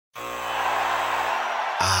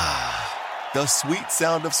The sweet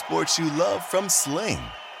sound of sports you love from Sling.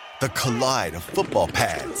 The collide of football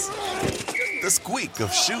pads. The squeak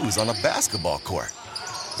of shoes on a basketball court.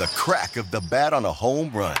 The crack of the bat on a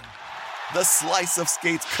home run. The slice of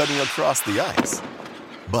skates cutting across the ice.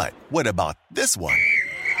 But what about this one?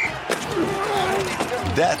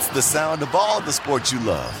 That's the sound of all the sports you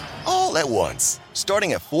love, all at once.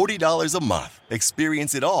 Starting at $40 a month.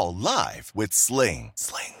 Experience it all live with Sling.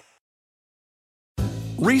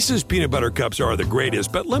 Reese's peanut butter cups are the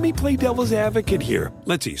greatest, but let me play devil's advocate here.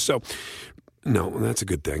 Let's see. So, no, that's a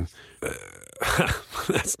good thing.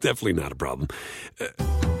 That's definitely not a problem.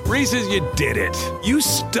 Reese's, you did it. You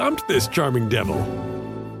stumped this charming devil.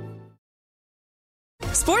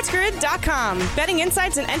 SportsGrid.com. Betting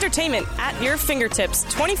insights and entertainment at your fingertips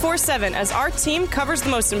 24/7 as our team covers the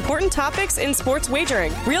most important topics in sports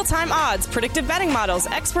wagering. Real-time odds, predictive betting models,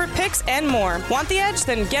 expert picks, and more. Want the edge?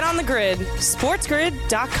 Then get on the grid.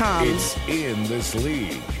 SportsGrid.com. It's In This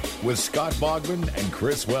League with Scott Bogman and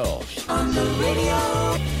Chris Welsh. On the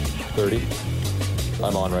radio. 30.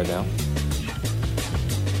 I'm on right now.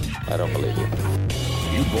 I don't believe you.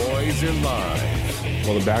 You boys are live.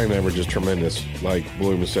 Well, the batting average is tremendous. Like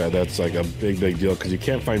Bloom said, that's like a big deal because you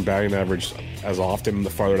can't find batting average as often. The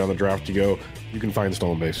farther down the draft you go, you can find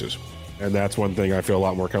stolen bases. And that's one thing I feel a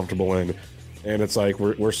lot more comfortable in. And it's like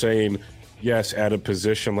we're saying, yes, at a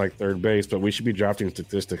position like third base, but we should be drafting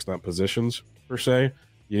statistics, not positions per se.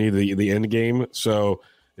 You need the end game. So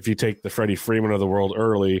if you take the Freddie Freeman of the world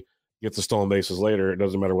early, get the stolen bases later, it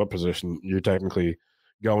doesn't matter what position you're technically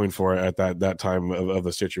going for at that time of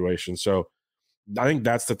the situation. So I think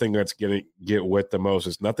that's the thing that's going to get Witt the most.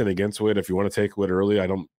 It's nothing against Witt. If you want to take Witt early, I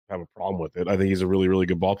don't have a problem with it. I think he's a really, really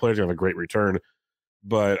good ball player. He's going to have a great return.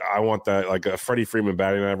 But I want that, like a Freddie Freeman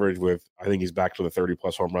batting average with, I think he's back to the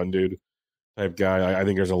 30-plus home run dude type guy. I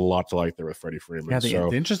think there's a lot to like there with Freddie Freeman. Yeah,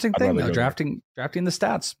 the interesting thing, though, drafting the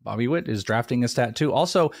stats. Bobby Witt is drafting a stat too.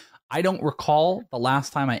 Also, I don't recall the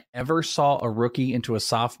last time I ever saw a rookie into a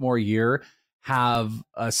sophomore year have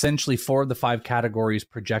essentially 4 of the 5 categories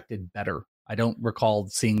projected better. I don't recall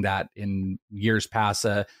seeing that in years past.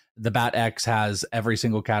 The Bat X has every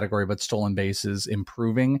single category but stolen bases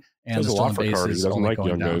improving, and the stolen bases only like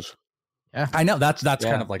going down. Guys. Yeah, I know that's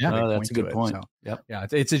kind of like that's a good point. So, yeah,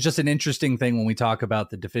 it's just an interesting thing when we talk about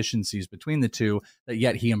the deficiencies between the two. That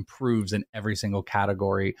yet he improves in every single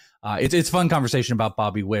category. It's fun conversation about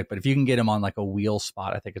Bobby Witt, but if you can get him on like a wheel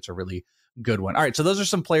spot, I think it's a really good one. All right, so those are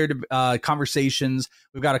some player conversations.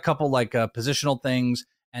 We've got a couple like positional things.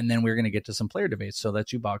 And then we're going to get to some player debates. So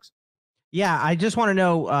that's you, Boggs. Yeah, I just want to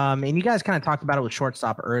know, and you guys kind of talked about it with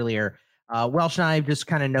shortstop earlier. Welsh and I have just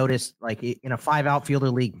kind of noticed, like in a 5 outfielder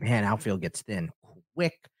league, man, outfield gets thin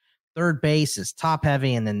quick. Third base is top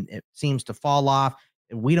heavy, and then it seems to fall off.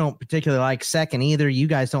 We don't particularly like second either. You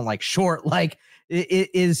guys don't like short. Like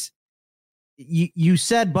it is. You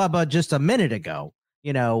said, Bubba, just a minute ago,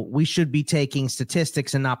 we should be taking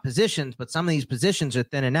statistics and not positions, but some of these positions are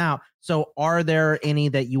thinning out. So are there any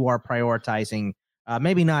that you are prioritizing?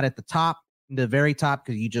 Maybe not at the very top,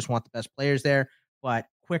 because you just want the best players there, but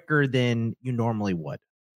quicker than you normally would.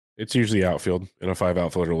 It's usually outfield in a 5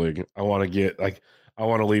 outfielder league. I want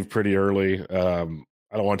to leave pretty early. I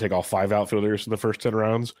don't want to take all 5 outfielders in the first 10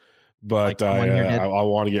 rounds, but I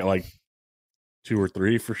want to get like 2 or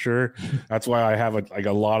 3 for sure. That's why I have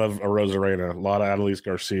a lot of Arozarena, a lot of Adolis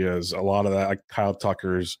Garcias, a lot of that, like Kyle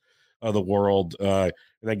Tuckers of the world. And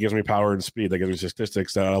that gives me power and speed. That gives me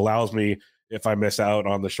statistics that allows me, if I miss out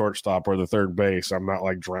on the shortstop or the third base, I'm not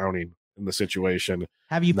like drowning in the situation.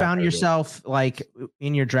 Have you found yourself like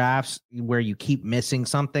in your drafts where you keep missing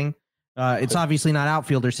something? It's obviously not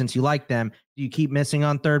outfielders since you like them. Do you keep missing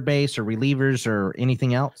on third base or relievers or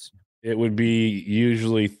anything else? It would be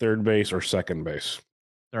usually third base or second base.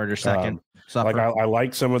 Third or second. Like I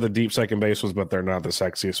like some of the deep second base ones, but they're not the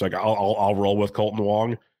sexiest. Like I'll roll with Colton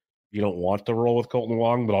Wong. You don't want to roll with Colton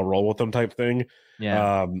Wong, but I'll roll with them type thing.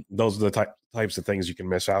 Yeah. Those are the types of things you can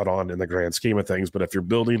miss out on in the grand scheme of things. But if you're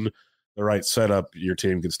building the right setup, your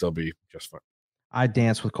team can still be just fine. I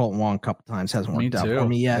danced with Colton Wong a couple times. Hasn't worked out for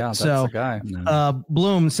me yet. Yeah, so, that's the guy.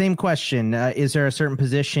 Bloom, same question. Is there a certain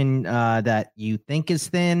position that you think is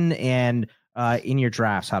thin? And in your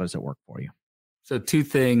drafts, how does it work for you? So 2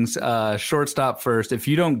 things. Shortstop first. If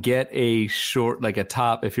you don't get a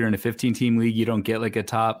top, if you're in a 15-team league, you don't get like a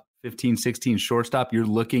top 15, 16 shortstop, you're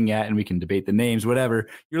looking at, and we can debate the names, whatever.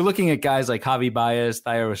 You're looking at guys like Javi Baez,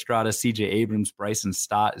 Thairo Estrada, CJ Abrams, Bryson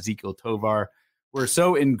Stott, Ezekiel Tovar. We're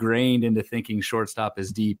so ingrained into thinking shortstop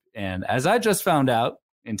is deep. And as I just found out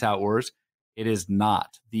in Tout Wars, it is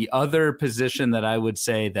not. The other position that I would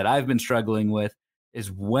say that I've been struggling with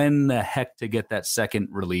is when the heck to get that second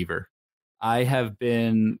reliever. I have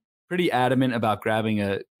been pretty adamant about grabbing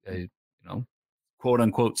a quote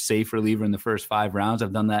unquote safe reliever in the first 5 rounds.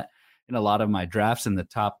 I've done that in a lot of my drafts in the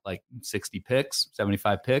top 60 picks,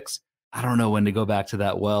 75 picks. I don't know when to go back to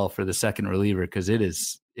that well for the second reliever because it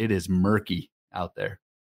is murky out there.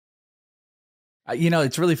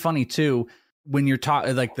 It's really funny too when you're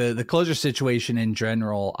talking like the closer situation in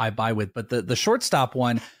general. I buy with, but the shortstop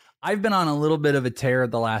one, I've been on a little bit of a tear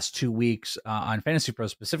the last 2 weeks on Fantasy Pro,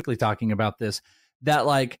 specifically talking about this. That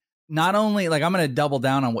not only I'm going to double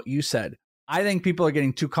down on what you said. I think people are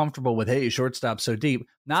getting too comfortable with, hey, shortstop so deep.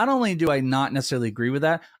 Not only do I not necessarily agree with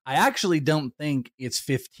that, I actually don't think it's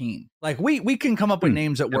 15. We can come up with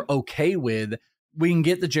names that we're okay with. We can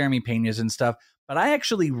get the Jeremy Peñas and stuff. But I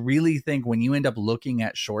actually really think when you end up looking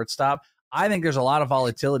at shortstop, I think there's a lot of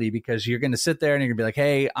volatility because you're going to sit there and you're going to be like,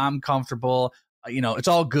 hey, I'm comfortable. It's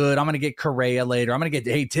all good. I'm going to get Correa later. I'm going to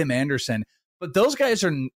get, Tim Anderson. But those guys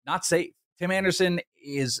are not safe. Tim Anderson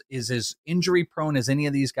is as injury prone as any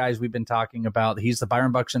of these guys we've been talking about. He's the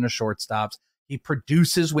Byron Buxton of shortstops. He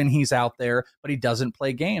produces when he's out there, but he doesn't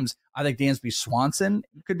play games. I think Dansby Swanson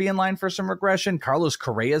could be in line for some regression. Carlos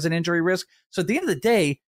Correa is an injury risk. So at the end of the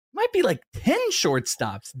day, might be 10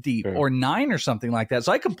 shortstops deep or 9 or something like that.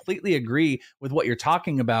 So I completely agree with what you're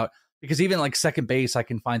talking about because even second base, I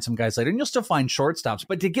can find some guys later and you'll still find shortstops,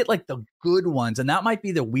 but to get the good ones. And that might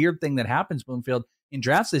be the weird thing that happens, Bloomfield, in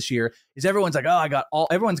drafts this year is everyone's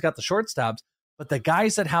everyone's got the shortstops, but the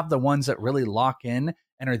guys that have the ones that really lock in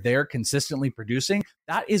and are there consistently producing,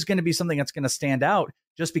 that is going to be something that's going to stand out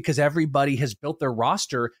just because everybody has built their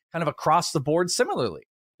roster kind of across the board similarly.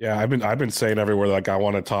 Yeah, I've been saying everywhere I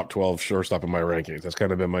want a top 12 shortstop in my rankings. That's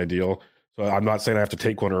kind of been my deal. So I'm not saying I have to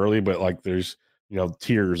take one early, but there's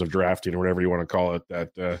tiers of drafting or whatever you want to call it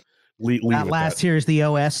that lead that last tier is the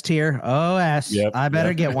OS tier. OS. Yep, I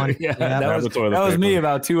better get one. That was me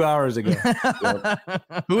about 2 hours ago.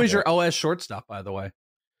 Who is your OS shortstop, by the way?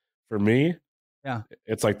 For me, yeah,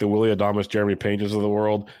 it's the Willy Adames, Jeremy Peñas of the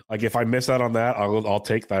world. If I miss out on that, I'll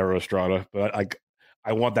take Thairo Estrada, but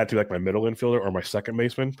I want that to be my middle infielder or my second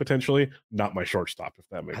baseman potentially, not my shortstop. If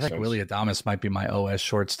that makes sense. I think Willy Adames might be my OS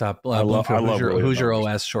shortstop. Who's your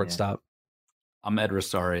OS shortstop? I'm Ed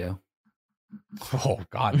Rosario. Oh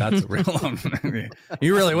God, that's a real.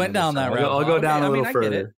 You really went down that route. I'll go down a little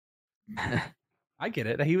further. I get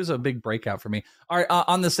it. He was a big breakout for me. All right,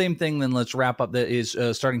 on the same thing, then let's wrap up. That is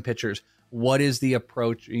starting pitchers. What is the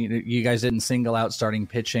approach? You guys didn't single out starting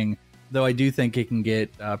pitching, though. I do think it can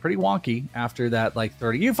get pretty wonky after that.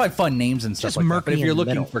 30, you find fun names and stuff that. But if you're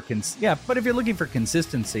looking for but if you're looking for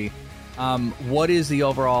consistency, what is the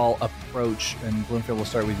overall approach? And Bloomfield, we'll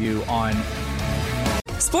start with you on.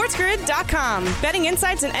 SportsGrid.com. Betting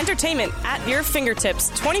insights and entertainment at your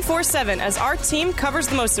fingertips 24/7 as our team covers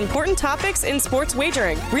the most important topics in sports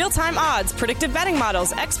wagering. Real-time odds, predictive betting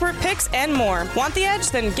models, expert picks, and more. Want the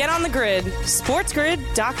edge? Then get on the grid.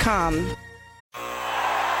 SportsGrid.com.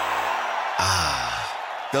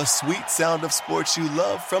 The sweet sound of sports you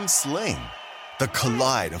love from Sling. The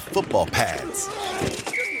collide of football pads.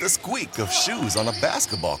 The squeak of shoes on a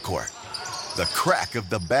basketball court. The crack of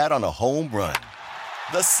the bat on a home run.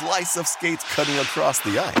 The slice of skates cutting across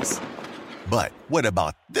the ice. But what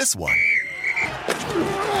about this one?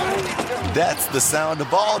 That's the sound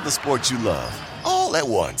of all the sports you love, all at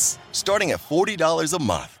once. Starting at $40 a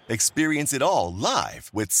month. Experience it all live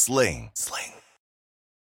with Sling.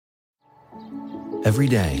 Every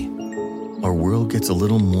day, our world gets a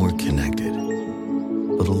little more connected,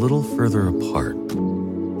 but a little further apart.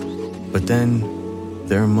 But then,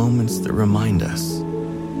 there are moments that remind us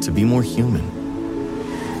to be more human.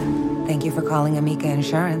 Thank you for calling Amica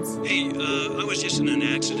Insurance. Hey, I was just in an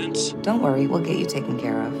accident. Don't worry, we'll get you taken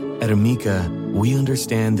care of. At Amica, we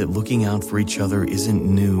understand that looking out for each other isn't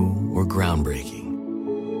new or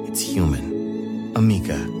groundbreaking. It's human.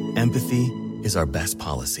 Amica, empathy is our best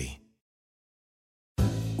policy.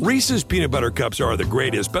 Reese's Peanut Butter Cups are the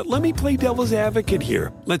greatest, but let me play devil's advocate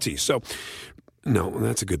here. Let's see. So, no,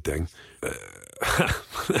 that's a good thing.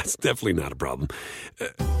 That's definitely not a problem.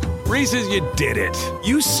 Reese's, you did it.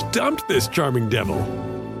 You stumped this charming devil.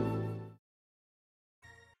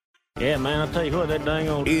 Yeah, man, I'll tell you what, that dang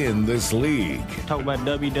old... In this league. Talk about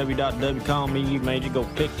www.wcom, you man, you go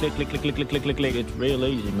click. It's real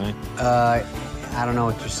easy, man. I don't know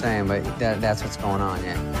what you're saying, but that's what's going on,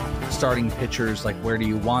 yeah. Starting pitchers, where do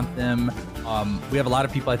you want them? We have a lot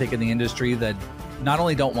of people, I think, in the industry that not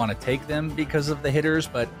only don't want to take them because of the hitters,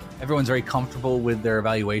 but everyone's very comfortable with their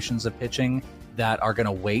evaluations of pitching that are going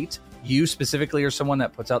to wait. You specifically are someone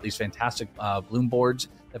that puts out these fantastic Bloom boards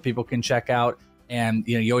that people can check out. And,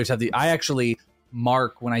 you always have I actually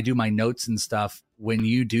mark when I do my notes and stuff when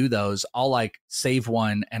you do those, I'll like save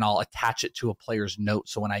one and I'll attach it to a player's note.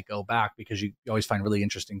 So when I go back, because you always find really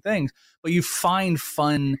interesting things, but you find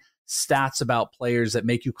fun stats about players that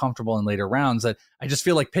make you comfortable in later rounds, that I just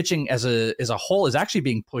feel like pitching as a whole is actually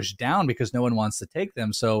being pushed down because no one wants to take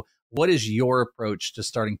them. So what is your approach to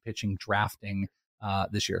starting pitching drafting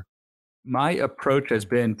this year? My approach has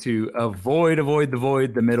been to avoid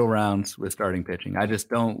the middle rounds with starting pitching. I just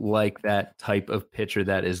don't like that type of pitcher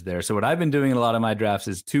that is there. So what I've been doing in a lot of my drafts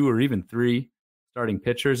is 2 or even 3 starting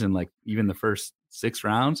pitchers in like even the first 6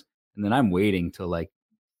 rounds. And then I'm waiting till like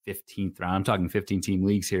 15th round. I'm talking 15 team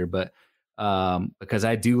leagues here, but because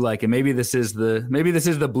I do like, and maybe this is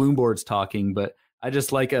the Bloom boards talking, but I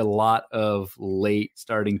just like a lot of late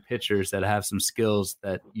starting pitchers that have some skills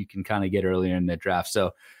that you can kind of get earlier in the draft.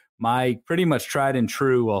 So my pretty much tried and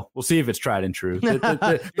true, well, we'll see if it's tried and true.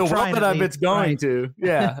 The one that it's going to,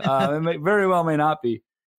 it very well may not be,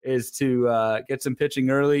 is to get some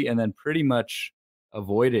pitching early and then pretty much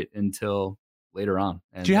avoid it until later on.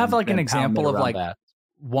 And, do you have like an example of like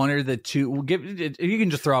one or the two? We'll you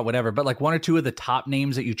can just throw out whatever, but like 1 or 2 of the top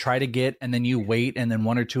names that you try to get and then you wait, and then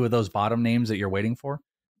 1 or 2 of those bottom names that you're waiting for?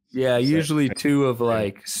 Yeah, usually 2 of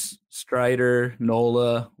like Strider,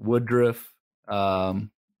 Nola, Woodruff,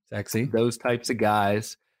 Sexy, those types of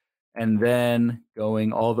guys, and then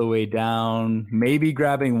going all the way down, maybe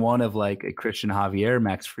grabbing one of like a Christian Javier,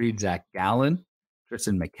 Max Fried, Zach Gallen,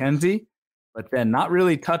 Tristan McKenzie, but then not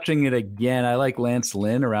really touching it again. I like Lance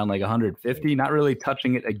Lynn around like 150, not really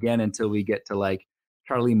touching it again until we get to like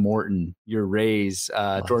Charlie Morton, your Rays,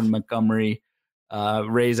 Jordan Montgomery,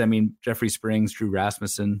 Rays, I mean, Jeffrey Springs, Drew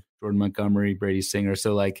Rasmussen, Jordan Montgomery, Brady Singer.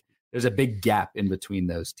 So like there's a big gap in between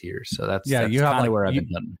those tiers. So that's you have kind of like, where I've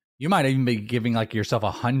been done. You might even be giving like yourself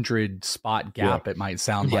 100 spot gap. It might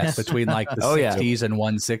sound like between like the 60s and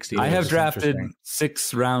 160. I have drafted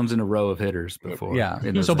 6 rounds in a row of hitters before. Yeah.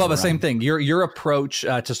 So Bubba, same thing. Your approach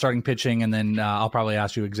to starting pitching, and then I'll probably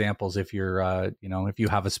ask you examples if you're, if you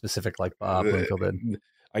have a specific like Bloomfield did.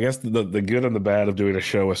 I guess the good and the bad of doing a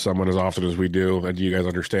show with someone as often as we do, and you guys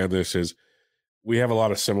understand this, is we have a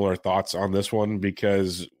lot of similar thoughts on this one,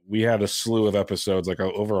 because we had a slew of episodes like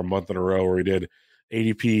over a month in a row where we did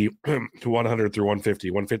ADP 100 through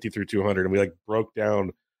 150, 150 through 200, and we like broke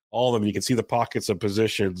down all of them. You can see the pockets of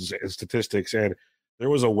positions and statistics, and there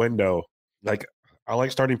was a window. Like, I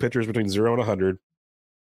like starting pitchers between 0 and 100,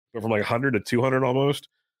 but from like 100 to 200 almost,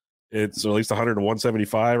 it's at least 100 to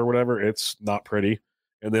 175 or whatever. It's not pretty.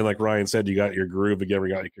 And then, like Ryan said, you got your groove again. We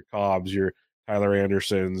got like your Cobbs, your Tyler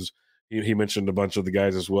Andersons. He mentioned a bunch of the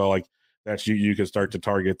guys as well. Like, that's you can start to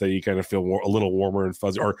target that you kind of feel a little warmer and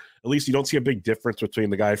fuzzy, or at least you don't see a big difference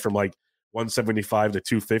between the guy from like 175 to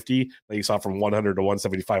 250 that you saw from 100 to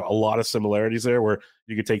 175. A lot of similarities there, where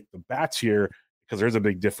you could take the bats here, because there's a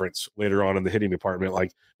big difference later on in the hitting department.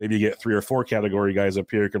 Like maybe you get 3 or 4 category guys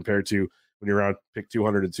up here compared to when you're around pick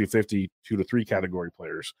 200 and 250, 2 to 3 category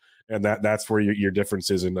players. And that's where your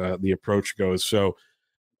differences in the approach goes. So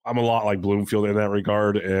I'm a lot like Bloomfield in that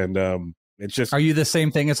regard. And it's just, are you the same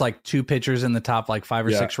thing as like 2 pitchers in the top like 5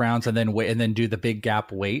 or 6 rounds and then wait, and then do the big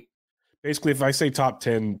gap wait? Basically, if I say top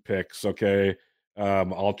 10 picks, okay,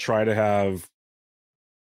 I'll try to have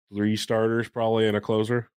 3 starters probably and a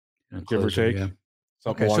closer, give or take. Yeah.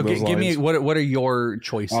 Okay, so give me what are your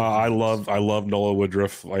choices? I love Nola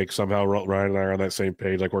Woodruff. Like somehow Ryan and I are on that same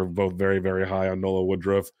page. Like we're both very, very high on Nola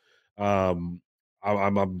Woodruff. I'm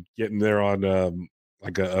getting there on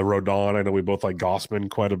like a Rodon. I know we both like Gossman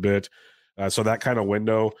quite a bit. So that kind of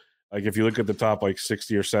window, like if you look at the top like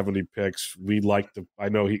 60 or 70 picks, we'd like to. I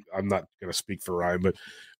know I'm not going to speak for Ryan, but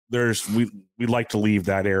we'd like to leave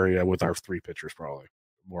that area with our 3 pitchers probably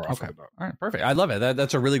more often than not. All right, perfect. I love it.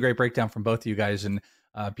 That's a really great breakdown from both of you guys, and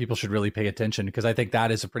people should really pay attention, because I think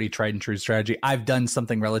that is a pretty tried and true strategy. I've done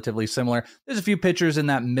something relatively similar. There's a few pitchers in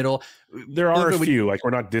that middle. There are a few, like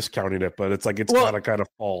we're not discounting it, but it's like it's kind of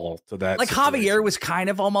fall to that. Like situation. Javier was kind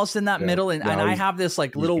of almost in that middle, and I have this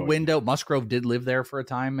like little window. Musgrove did live there for a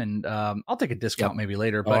time, and I'll take a discount maybe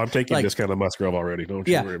later. But I'm taking a discount on Musgrove already. Don't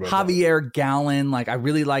you worry about Javier, Gallen, like I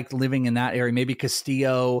really liked living in that area. Maybe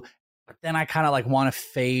Castillo. But then I kind of like want to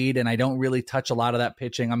fade, and I don't really touch a lot of that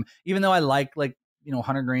pitching. Even though I like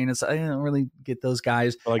Hunter Green, I don't really get those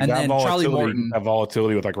guys. Like and that then Charlie Morton, that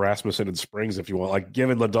volatility with like Rasmussen and Springs, if you want. Like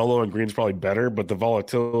given Lodolo and Green's probably better, but the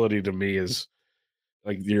volatility to me is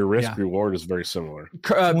like your risk reward is very similar.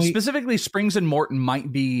 Specifically, Springs and Morton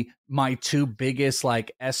might be my 2 biggest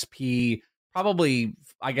like SP. Probably,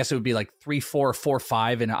 I guess it would be like 3, 4, 4,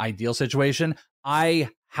 5 in an ideal situation. I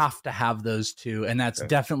have to have those two, and that's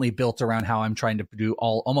definitely built around how I'm trying to do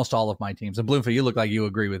almost all of my teams. And Bloomfield, you look like you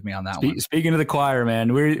agree with me on that one. Speaking of the choir,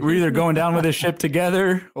 man, we're either going down with this ship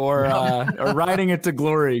together or riding it to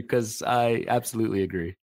glory, because I absolutely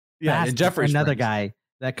agree. Yeah, and Jeffrey another guy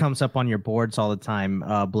that comes up on your boards all the time,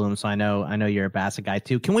 Bloom. So I know you're a Bassett guy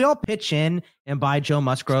too. Can we all pitch in and buy Joe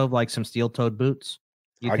Musgrove like some steel-toed boots?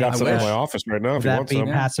 I got some in my office right now. If you want some.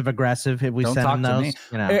 Passive aggressive if we Don't send talk him to those? me.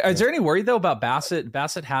 You know. Is there any worry though about Bassett?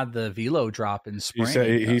 Bassett had the velo drop in spring.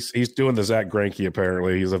 He's doing the Zach Greinke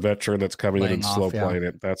apparently. He's a veteran that's coming in and slow playing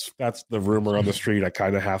it. That's the rumor on the street. I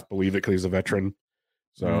kind of half believe it because he's a veteran.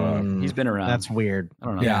 So he's been around. That's weird. I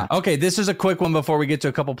don't know. Yeah. Okay. This is a quick one before we get to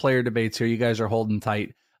a couple player debates here. You guys are holding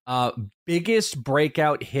tight. Biggest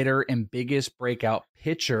breakout hitter and biggest breakout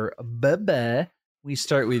pitcher. Bubba, we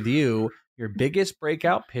start with you. Your biggest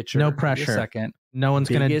breakout pitcher. No pressure. Second. No one's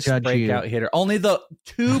going to judge breakout you. hitter. Only the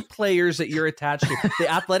two players that you're attached to.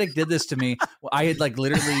 The Athletic did this to me. I had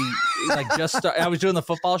literally I was doing the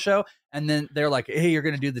football show, and then they're like, "Hey, you're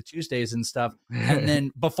going to do the Tuesdays and stuff." And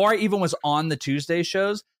then before I even was on the Tuesday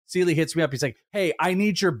shows, Sealy hits me up. He's like, "Hey, I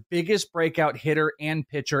need your biggest breakout hitter and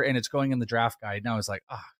pitcher, and it's going in the draft guide." And I was like,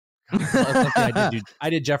 I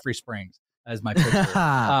did Jeffrey Springs as my pitcher.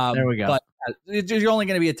 There we go. But you're only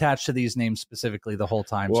going to be attached to these names specifically the whole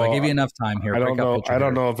time. So I gave you enough time here. I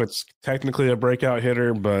don't know if it's technically a breakout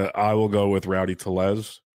hitter, but I will go with Rowdy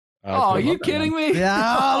Tellez. Are you kidding me?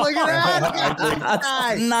 Yeah, look at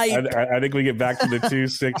that. I think we get back to the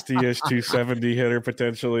 260-ish, 270 hitter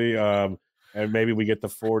potentially. And maybe we get the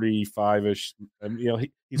 45-ish. And,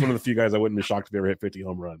 he's one of the few guys I wouldn't be shocked if he ever hit 50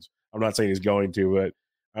 home runs. I'm not saying he's going to, but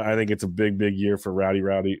I think it's a big, big year for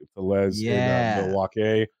Rowdy Tellez in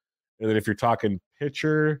Milwaukee. And then if you're talking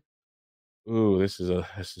pitcher, this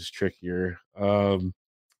is trickier. I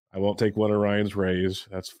won't take one of Ryan's Rays.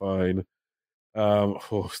 That's fine.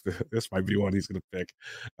 This might be one he's going to pick.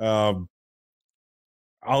 I'll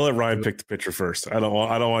let Ryan pick the pitcher first. I don't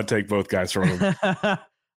want to take both guys from him.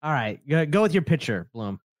 All right, go with your pitcher,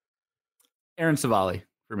 Bloom. Aaron Savali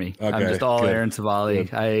for me. Okay, I'm just all good. Aaron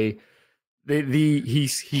Savali.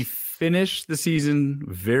 He finished the season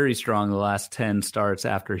very strong the last 10 starts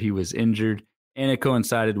after he was injured, and it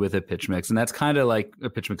coincided with a pitch mix. And that's kind of like a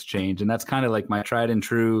pitch mix change. And that's kind of like my tried and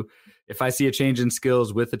true. If I see a change in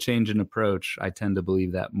skills with a change in approach, I tend to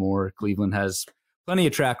believe that more. Cleveland has plenty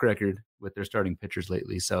of track record with their starting pitchers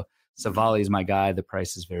lately. So Savali is my guy. The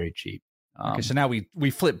price is very cheap. Okay, so now we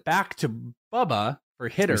flip back to Bubba for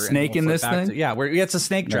hitter. Snake in this thing? It's a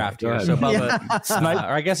snake draft here. So Bubba,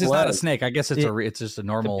 or I guess it's not a snake. I guess it's just a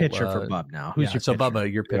normal pitcher for Bub now. Who's your pitcher?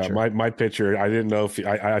 Bubba, your pitcher? Yeah, my pitcher. I didn't know if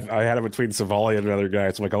I had him between Savali and another guy.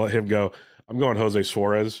 So I'll let him go. I'm going Jose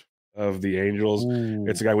Suarez of the Angels. Ooh.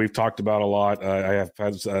 It's a guy we've talked about a lot. I have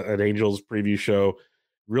had an Angels preview show.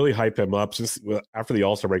 Really hype him up since after the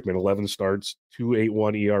All-Star break. Man, 11 starts,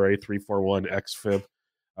 2.81 ERA, 3.41 xFIP.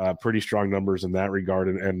 Pretty strong numbers in that regard,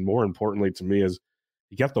 and more importantly to me is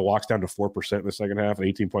he kept the walks down to 4% in the second half, and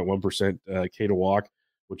 18.1% K to walk,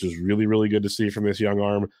 which is really, really good to see from this young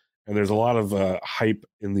arm. And there's a lot of hype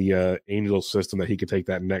in the Angels system that he could take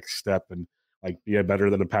that next step and be a better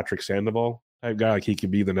than a Patrick Sandoval type guy. He could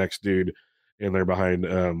be the next dude in there behind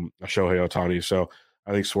Shohei Ohtani. So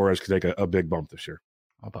I think Suarez could take a big bump this year.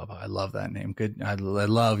 Oh, Bubba, I love that name. Good. I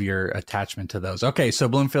love your attachment to those. Okay, so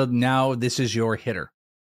Bloomfield, now this is your hitter.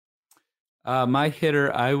 My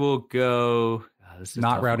hitter, I will go. This is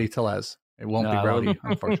not Rowdy Tellez. It won't be Rowdy,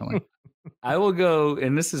 unfortunately. I will go,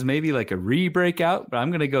 and this is maybe like a re-breakout, but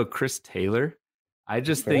I'm going to go Chris Taylor. I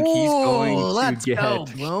just think he's going to get. Go,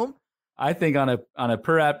 Bloom. I think on a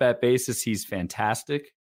per at-bat basis, he's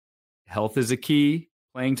fantastic. Health is a key.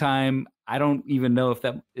 Playing time, I don't even know if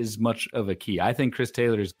that is much of a key. I think Chris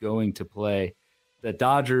Taylor is going to play. The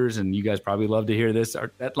Dodgers, and you guys probably love to hear this,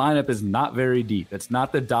 that lineup is not very deep. That's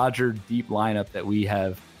not the Dodger deep lineup that we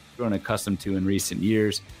have grown accustomed to in recent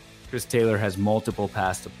years. Chris Taylor has multiple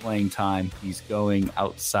paths to playing time. He's going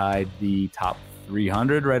outside the top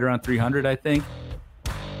 300, right around 300, I think.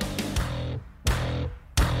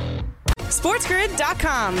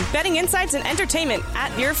 SportsGrid.com. Betting insights and entertainment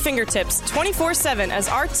at your fingertips 24/7 as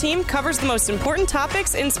our team covers the most important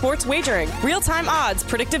topics in sports wagering. Real-time odds,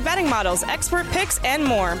 predictive betting models, expert picks, and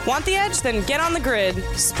more. Want the edge? Then get on the grid.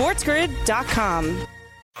 SportsGrid.com.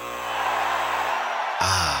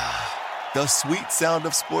 The sweet sound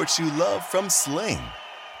of sports you love from Sling.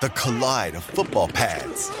 The collide of football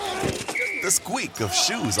pads. The squeak of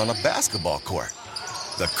shoes on a basketball court.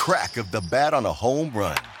 The crack of the bat on a home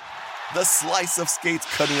run. The slice of skates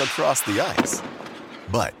cutting across the ice.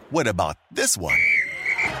 But what about this one?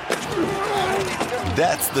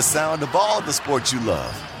 That's the sound of all the sports you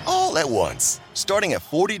love, all at once. Starting at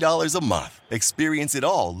 $40 a month. Experience it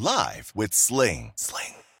all live with Sling.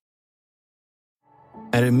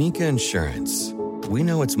 At Amica Insurance, we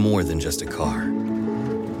know it's more than just a car.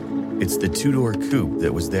 It's the two-door coupe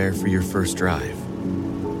that was there for your first drive.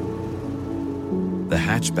 The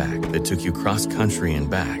hatchback that took you cross-country and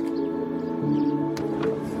back.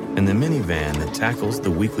 And the minivan that tackles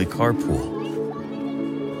the weekly carpool.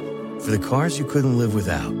 For the cars you couldn't live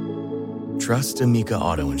without, trust Amica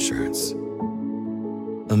Auto Insurance.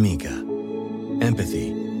 Amica. Empathy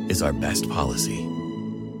is our best policy.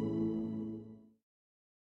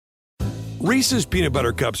 Reese's peanut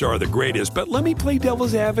butter cups are the greatest, but let me play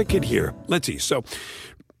devil's advocate here. Let's see. So,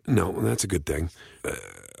 no, that's a good thing.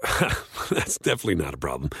 That's definitely not a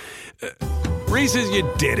problem. Reese's,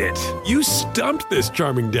 you did it. You stumped this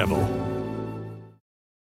charming devil.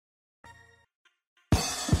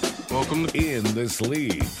 Welcome in this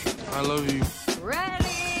league. I love you. Ready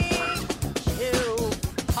to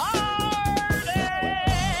party.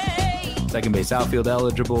 Second base outfield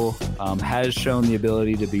eligible, has shown the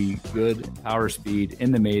ability to be good power speed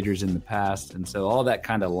in the majors in the past. And so all that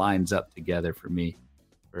kind of lines up together for me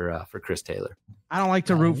for Chris Taylor. I don't like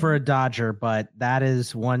to root for a Dodger, but that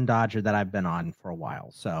is one Dodger that I've been on for a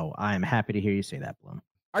while. So I'm happy to hear you say that, Bloom.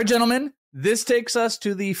 All right, gentlemen, this takes us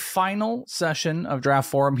to the final session of Draft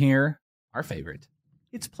Forum here. Our favorite.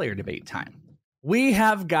 It's player debate time. We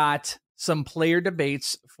have got some player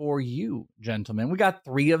debates for you, gentlemen. We got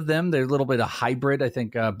 3 of them. They're a little bit of hybrid. I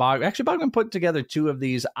think Bogman put together 2 of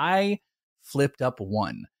these. I flipped up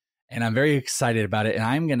one, and I'm very excited about it. And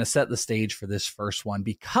I'm going to set the stage for this first one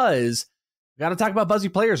because we got to talk about buzzy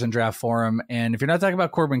players in Draft Forum. And if you're not talking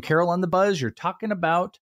about Corbin Carroll on the buzz, you're talking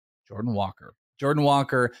about Jordan Walker. Jordan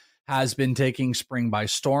Walker has been taking spring by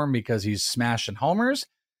storm because he's smashing homers.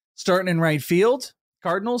 Starting in right field,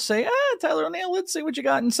 Cardinals say, Tyler O'Neill, let's see what you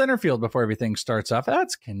got in center field before everything starts off.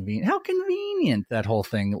 That's convenient. How convenient that whole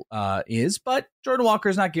thing is. But Jordan Walker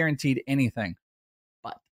is not guaranteed anything.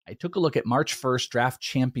 But I took a look at March 1st Draft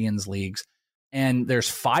Champions Leagues, and there's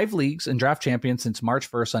 5 leagues in Draft Champions since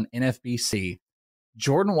March 1st on NFBC.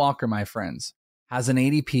 Jordan Walker, my friends, has an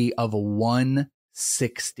ADP of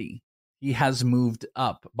 160. He has moved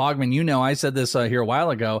up. Bogman, you know, I said this here a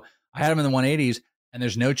while ago. I had him in the 180s. And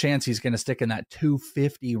there's no chance he's going to stick in that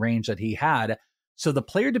 250 range that he had. So the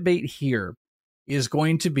player debate here is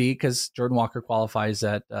going to be, because Jordan Walker qualifies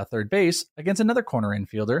at third base, against another corner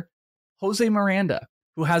infielder, Jose Miranda,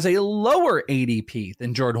 who has a lower ADP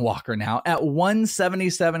than Jordan Walker now at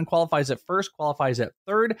 177, qualifies at first, qualifies at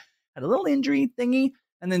third, had a little injury thingy,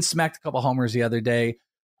 and then smacked a couple homers the other day.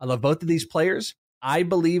 I love both of these players. I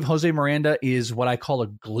believe Jose Miranda is what I call a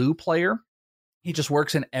glue player. He just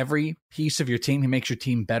works in every piece of your team. He makes your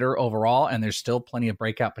team better overall, and there's still plenty of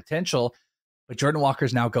breakout potential. But Jordan Walker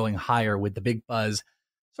is now going higher with the big buzz.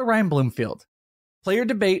 So Ryan Bloomfield, player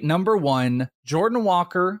debate number 1, Jordan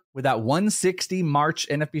Walker with that 160 March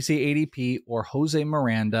NFBC ADP or Jose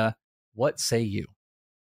Miranda. What say you?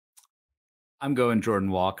 I'm going Jordan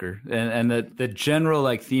Walker. And the general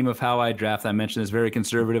like theme of how I draft, I mentioned, is very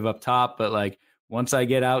conservative up top, but like once I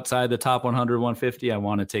get outside the top 100, 150, I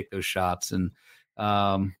want to take those shots. And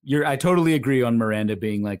I totally agree on Miranda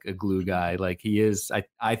being like a glue guy. Like he is,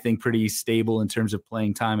 I think, pretty stable in terms of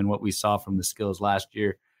playing time and what we saw from the skills last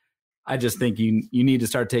year. I just think you need to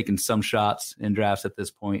start taking some shots in drafts at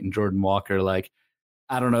this point. And Jordan Walker, like,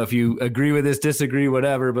 I don't know if you agree with this, disagree,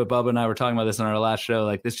 whatever, but Bubba and I were talking about this on our last show.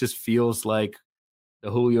 Like, this just feels like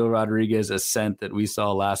the Julio Rodriguez ascent that we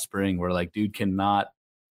saw last spring, where like dude cannot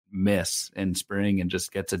miss in spring and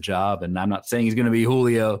just gets a job. And I'm not saying he's going to be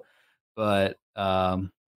Julio, but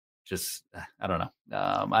just I don't know.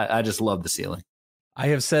 I just love the ceiling. I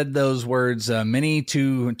have said those words too many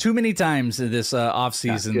times this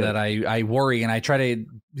offseason that I worry, and I try to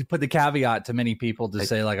put the caveat to many people to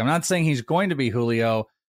say, like, I'm not saying he's going to be Julio.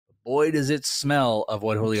 Boy, does it smell of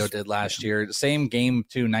what Julio did last year. Same game,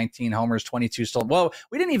 19 homers, 22 stolen. Well,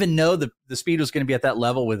 we didn't even know the speed was going to be at that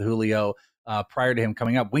level with Julio prior to him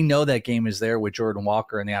coming up. We know that game is there with Jordan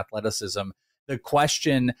Walker and the athleticism. The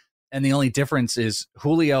question and the only difference is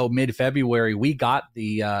Julio mid-February, we got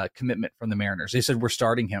the commitment from the Mariners. They said we're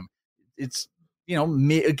starting him. It's,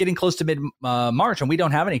 getting close to mid-March, and we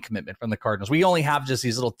don't have any commitment from the Cardinals. We only have just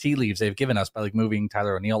these little tea leaves they've given us by like moving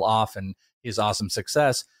Tyler O'Neill off and his awesome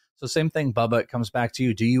success. So same thing, Bubba, it comes back to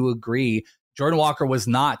you. Do you agree? Jordan Walker was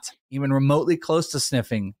not even remotely close to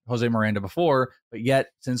sniffing Jose Miranda before, but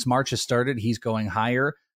yet since March has started, he's going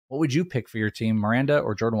higher. What would you pick for your team, Miranda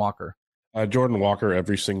or Jordan Walker? Jordan Walker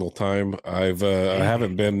every single time. I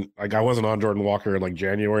haven't been like, I wasn't on Jordan Walker in like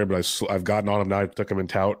January, but I've gotten on him now. I took him in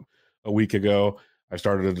tout a week ago. I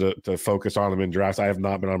started to focus on him in drafts. I have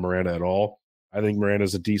not been on Miranda at all. I think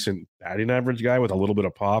Miranda's a decent batting average guy with a little bit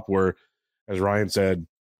of pop, where, as Ryan said,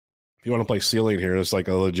 if you want to play ceiling here, it's like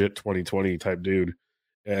a legit 2020 type dude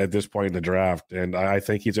at this point in the draft. And I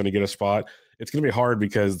think he's going to get a spot. It's going to be hard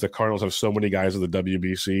because the Cardinals have so many guys in the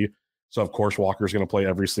WBC. So, of course, Walker's going to play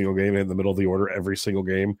every single game in the middle of the order, every single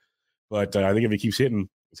game. But I think if he keeps hitting,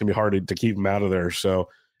 it's going to be hard to keep him out of there. So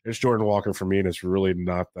it's Jordan Walker for me, and it's really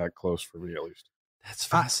not that close for me, at least. That's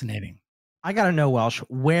fascinating. I got to know, Welsh,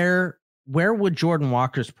 where would Jordan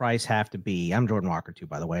Walker's price have to be? I'm Jordan Walker too,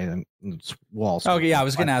 by the way. And it's Walsh. Okay, yeah, I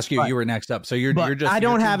was going to ask you. You were next up, so you're just. I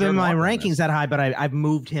don't have him in my Walker rankings that high, but I've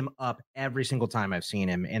moved him up every single time I've seen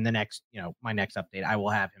him. In the next, my next update, I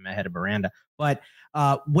will have him ahead of Miranda. But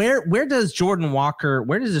where does Jordan Walker?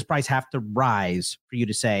 Where does his price have to rise for you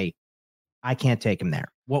to say, I can't take him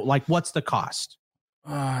there? What's the cost?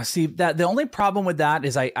 See, that the only problem with that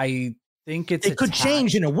is I think it could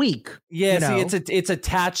change in a week. Yeah, see, it's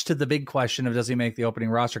attached to the big question of does he make the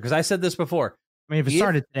opening roster? Because I said this before. I mean, if it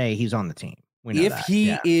started today, he's on the team. We know that.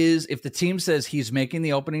 If the team says he's making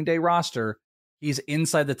the opening day roster, he's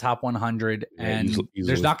inside the top 100, and easily.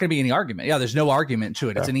 There's not going to be any argument. Yeah, there's no argument to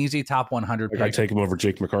it. It's an easy top 100 pick. I take him over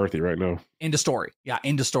Jake McCarthy right now. End of story. Yeah,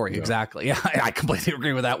 end of story. Yeah. Exactly. Yeah, I completely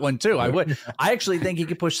agree with that one too. I would. I actually think he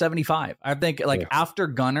could push 75. I think after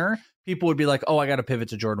Gunnar, people would be like, "Oh, I got to pivot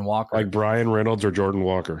to Jordan Walker." Like Brian Reynolds or Jordan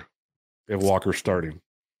Walker, if Walker's starting.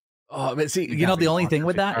 Oh, but see, the only thing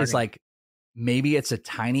with that is like maybe it's a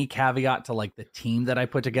tiny caveat to like the team that I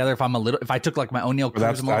put together. If I took like my O'Neal Cruz,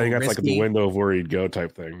 I think that's like the window of where he'd go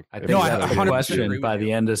type thing. I think that's a question by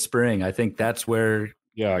the end of spring. I think that's where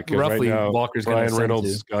roughly right now, Walker's going to Brian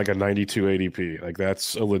Reynolds got like a 92 ADP. Like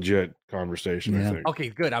that's a legit conversation. I think. Okay,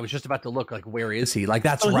 good. I was just about to look like where is he? Like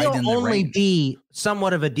that's so right he'll in the only range. Be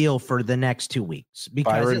somewhat of a deal for the next 2 weeks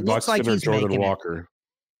because Byron it looks Buxton like he's Jordan making Walker.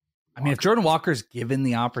 I mean, if Jordan Walker's given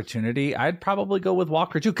the opportunity, I'd probably go with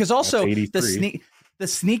Walker too. Because also the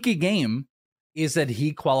sneaky game is that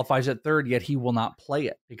he qualifies at third, yet he will not play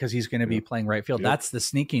it because he's going to be playing right field. That's the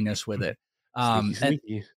sneakiness with it.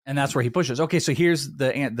 Sneaky. And that's where he pushes. Okay, so here's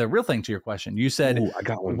the real thing to your question. You said, I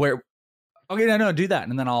got one. Where? Okay, no, do that,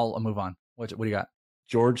 and then I'll move on. What do you got?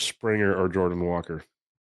 George Springer or Jordan Walker?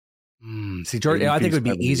 See, George, I think it would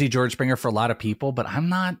be easy George Springer for a lot of people, but I'm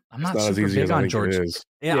not super big on George.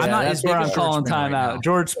 Yeah, I'm not as big on calling timeout.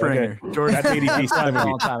 George Springer. Okay. George that's ADP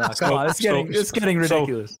 70. Come on, it's getting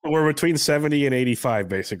ridiculous. So we're between 70 and 85,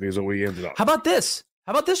 basically, is what we ended up. How about this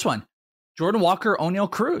one? Jordan Walker, O'Neal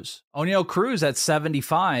Cruz. O'Neal Cruz at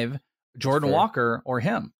 75. Jordan Walker or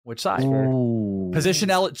him? Which side? Position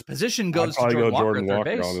goes to Jordan Walker, third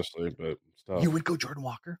base. Honestly, but stuff. You would go Jordan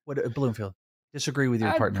Walker? What Bloomfield? Disagree with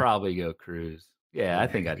your I'd partner. Probably go Cruz. Yeah, I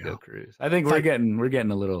think I'd go Cruz. I think we're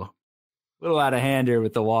getting a little out of hand here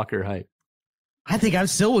with the Walker hype. I think I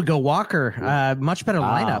still would go Walker. Much better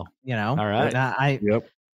lineup, All right. Yep.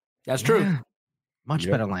 That's true. Yeah, much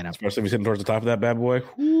better lineup. Especially if he's hitting towards the top of that bad boy.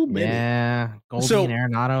 Yeah. Goldie and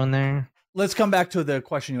Arenado in there. Let's come back to the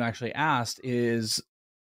question you actually asked is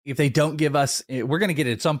if they don't give us, we're going to get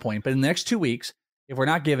it at some point, but in the next 2 weeks, if we're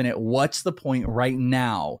not giving it, what's the point right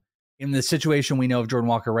now in the situation we know of Jordan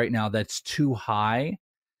Walker right now that's too high?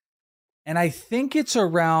 And I think it's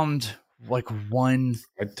around like 130.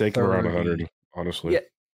 I'd take him around 100, honestly.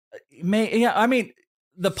 Yeah. I mean,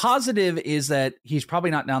 the positive is that he's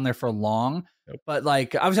probably not down there for long. Yep. But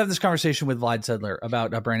like I was having this conversation with Vlad Sedler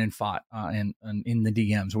about Brandon Pfaadt in the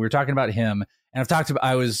DMs. We were talking about him, and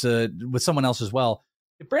I was with someone else as well.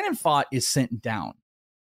 If Brandon Pfaadt is sent down,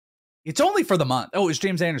 it's only for the month. Oh, it's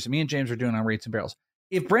James Anderson. Me and James are doing on Rates and Barrels.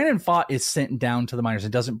 If Brandon Pfaadt is sent down to the minors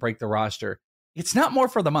and doesn't break the roster, it's not more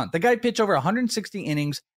for the month. The guy pitched over 160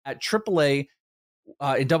 innings at AAA, in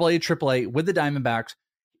AA, AAA with the Diamondbacks.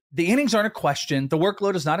 The innings aren't a question. The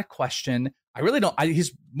workload is not a question. I really don't.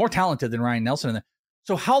 He's more talented than Ryan Nelson in there.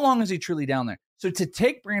 So how long is he truly down there? So to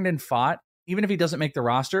take Brandon Pfaadt, even if he doesn't make the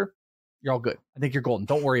roster, you're all good. I think you're golden.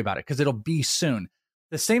 Don't worry about it because it'll be soon.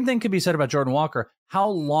 The same thing could be said about Jordan Walker. How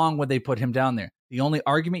long would they put him down there? The only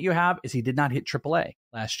argument you have is he did not hit AAA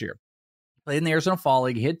last year. Played in the Arizona Fall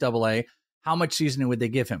League, hit AA. How much seasoning would they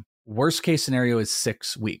give him? Worst case scenario is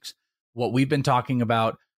 6 weeks. What we've been talking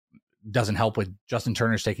about doesn't help with Justin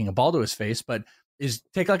Turner's taking a ball to his face, but is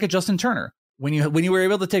take like a Justin Turner. When you were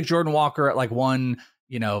able to take Jordan Walker at like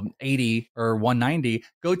 180 or 190,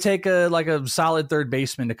 go take a solid third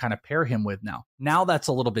baseman to kind of pair him with now. Now that's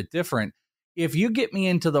a little bit different. If you get me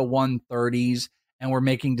into the 130s and we're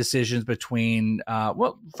making decisions between,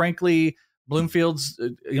 frankly, Bloomfield's,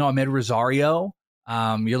 amid Rosario.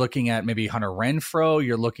 You're looking at maybe Hunter Renfrow.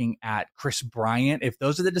 You're looking at Chris Bryant. If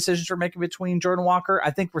those are the decisions we're making between Jordan Walker,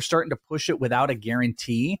 I think we're starting to push it without a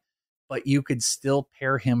guarantee, but you could still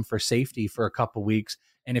pair him for safety for a couple weeks.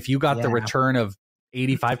 And if you got the return of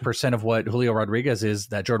 85% of what Julio Rodriguez is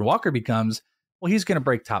that Jordan Walker becomes, well, he's going to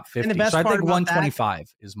break top 50. So I think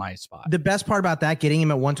 125 is my spot. The best part about that, getting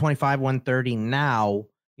him at 125, 130 now,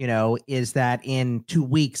 is that in 2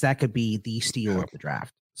 weeks, that could be the steal of the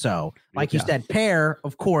draft. So like you said, pair,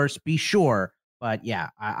 of course, be sure. But yeah,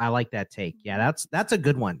 I like that take. Yeah, that's a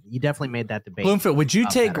good one. You definitely made that debate. Bloomfield, would you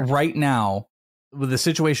take right now, with the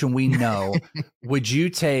situation we know, would you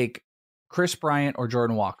take Chris Bryant or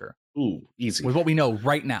Jordan Walker? Ooh, easy. With what we know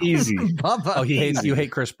right now. Easy. You hate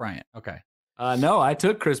Chris Bryant. Okay. No, I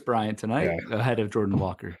took Chris Bryant tonight ahead of Jordan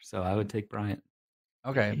Walker, so I would take Bryant.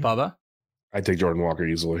 Okay, Bubba? I'd take Jordan Walker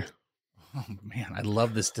easily. Oh, man, I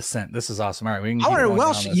love this descent. This is awesome. All right, I wonder,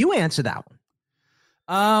 Welsh, you answer that one.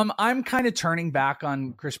 I'm kind of turning back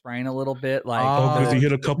on Chris Bryant a little bit. Because he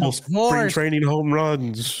hit a couple spring training home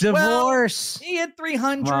runs. Divorce. He hit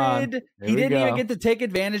 300. He didn't even get to take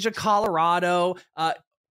advantage of Colorado.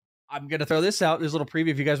 I'm going to throw this out. There's a little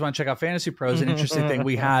preview if you guys want to check out Fantasy Pros. An interesting thing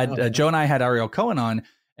we had, Joe and I had Ariel Cohen on,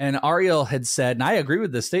 and Ariel had said, and I agree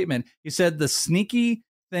with this statement, he said the sneaky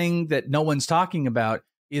thing that no one's talking about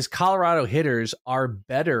is Colorado hitters are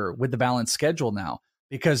better with the balanced schedule now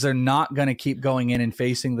because they're not going to keep going in and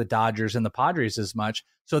facing the Dodgers and the Padres as much.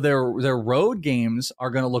 So their road games are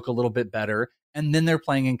going to look a little bit better, and then they're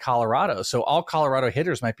playing in Colorado. So all Colorado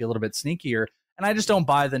hitters might be a little bit sneakier, and I just don't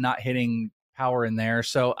buy the not hitting power in there.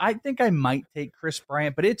 So I think I might take Chris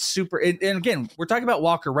Bryant, but it's super. And again, we're talking about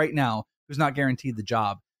Walker right now, who's not guaranteed the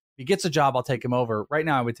job. If he gets a job, I'll take him over. Right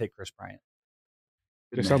now, I would take Chris Bryant.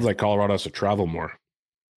 It sounds like Colorado has to travel more.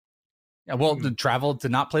 Yeah, well, to travel to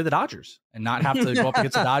not play the Dodgers and not have to go up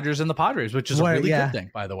against the Dodgers and the Padres, which is a really good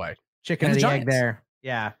thing, by the way. Chicken and the egg there.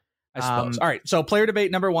 Yeah. I suppose. All right. So player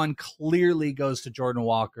debate number one clearly goes to Jordan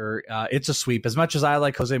Walker. It's a sweep. As much as I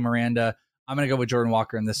like Jose Miranda, I'm going to go with Jordan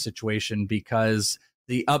Walker in this situation because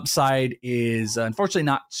the upside is unfortunately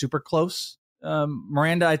not super close.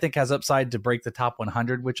 Miranda, I think, has upside to break the top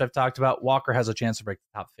 100, which I've talked about. Walker has a chance to break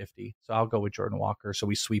the top 50. So I'll go with Jordan Walker. So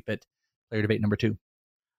we sweep it. Player debate number two.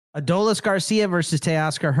 Adolis Garcia versus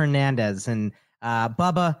Teoscar Hernandez. And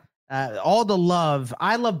Bubba, all the love.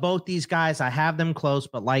 I love both these guys. I have them close,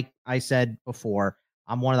 but like I said before,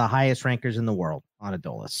 I'm one of the highest rankers in the world on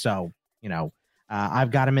Adolis. So,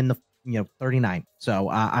 I've got him in the 39. So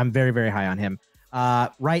I'm very, very high on him.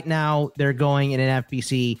 Right now, they're going in an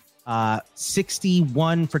FBC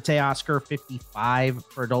 61 for Teoscar, 55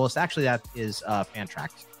 for Adolis. Actually, that is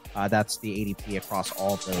Fantrax. That's the ADP across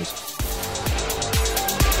all of those.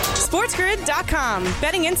 SportsGrid.com.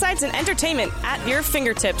 Betting insights and entertainment at your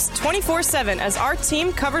fingertips 24/7 as our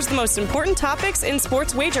team covers the most important topics in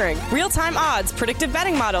sports wagering. Real-time odds, predictive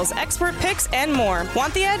betting models, expert picks, and more.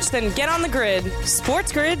 Want the edge? Then get on the grid.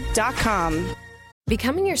 SportsGrid.com.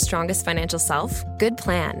 Becoming your strongest financial self? Good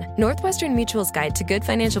plan. Northwestern Mutual's Guide to Good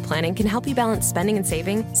Financial Planning can help you balance spending and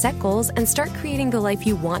saving, set goals, and start creating the life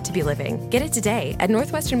you want to be living. Get it today at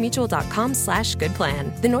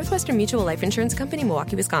northwesternmutual.com/goodplan. The Northwestern Mutual Life Insurance Company,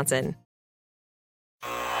 Milwaukee, Wisconsin.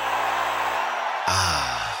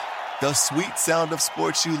 The sweet sound of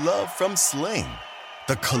sports you love from Sling.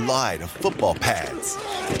 The collide of football pads.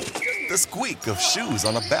 The squeak of shoes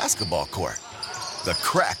on a basketball court. The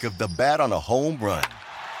crack of the bat on a home run.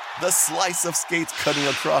 The slice of skates cutting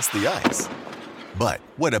across the ice. But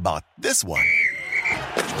what about this one?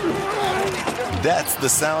 That's the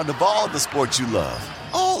sound of all the sports you love,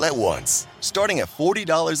 all at once. Starting at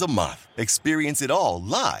 $40 a month. Experience it all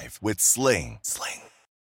live with Sling.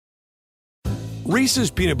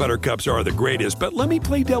 Reese's Peanut Butter Cups are the greatest, but let me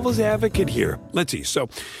play devil's advocate here. Let's see. So,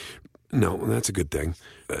 no, that's a good thing.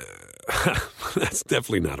 That's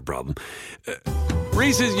definitely not a problem.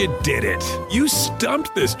 Reese's, you did it. You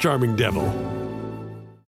stumped this charming devil.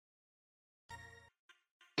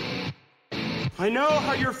 I know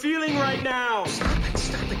how you're feeling right now.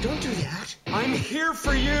 Stop it. Don't do that. I'm here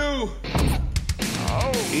for you.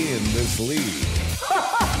 In this league.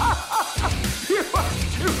 You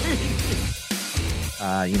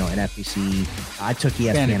are doing an FBC. I took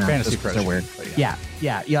ESPN Fantasy Pros. So weird. Yeah.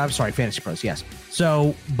 I'm sorry, Fantasy Pros. Yes.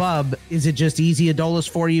 So, Bub, is it just easy Adolis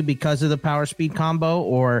for you because of the power speed combo,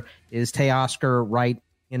 or is Teoscar right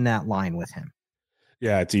in that line with him?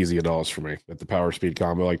 Yeah, it's easy Adolis for me at the power speed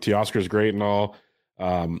combo. Like Teoscar's great and all.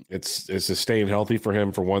 It's staying healthy for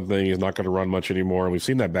him for one thing. He's not going to run much anymore. And we've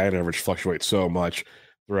seen that batting average fluctuate so much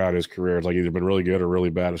throughout his career. It's like either been really good or really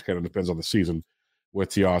bad. It kind of depends on the season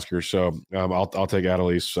with Teoscar. So I'll take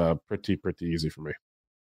Adelise. Pretty easy for me.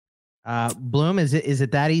 Bloom, is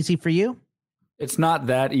it that easy for you? It's not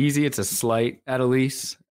that easy. It's a slight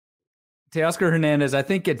Adelise. Teoscar Hernandez, I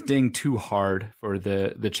think gets dinged too hard for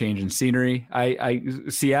the change in scenery. I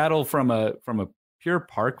Seattle from a pure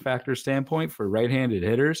park factor standpoint for right-handed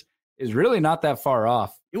hitters is really not that far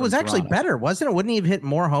off. It was actually Toronto. better, wasn't it? Wouldn't he have hit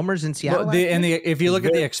more homers in Seattle? Well, if you look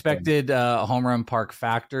at the expected home run park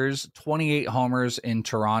factors, 28 homers in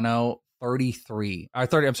Toronto,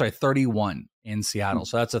 31 in Seattle.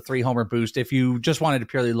 So that's a 3 homer boost. If you just wanted to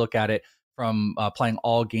purely look at it from playing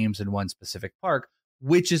all games in one specific park,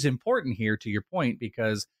 which is important here to your point,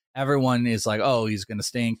 because everyone is like, oh, he's going to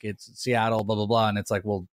stink. It's Seattle, blah, blah, blah. And it's like,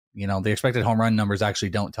 well, the expected home run numbers actually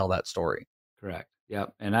don't tell that story. Correct.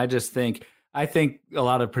 Yep. And I think a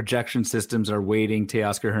lot of projection systems are weighting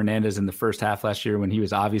Teoscar Hernandez in the first half last year when he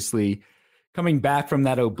was obviously coming back from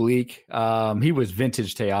that oblique. He was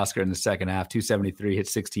vintage Teoscar in the second half, 273, hit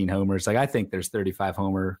 16 homers. Like, I think there's 35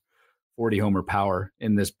 homer, 40 homer power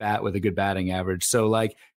in this bat with a good batting average. So,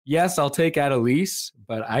 like, yes, I'll take Adelise,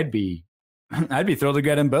 but I'd be thrilled to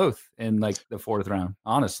get him both in like the 4th round.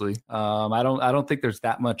 Honestly, I don't think there's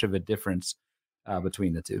that much of a difference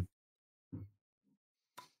between the two.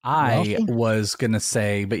 I was going to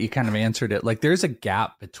say, but you kind of answered it. Like, there's a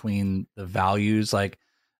gap between the values. Like,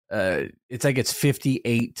 it's like it's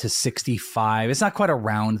 58 to 65. It's not quite a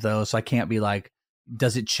round though. So I can't be like,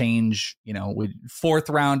 does it change, with 4th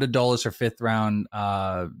round Adolis or 5th round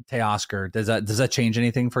Teoscar? Does that change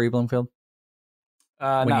anything for you, Bloomfield?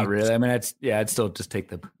 Not really. I mean, I'd still just take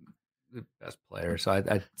the best player. So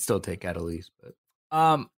I'd still take Adelise, but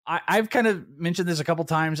I've kind of mentioned this a couple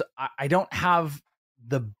times. I don't have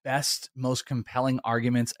the best, most compelling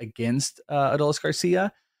arguments against Adolis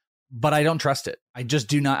Garcia, but I don't trust it. I just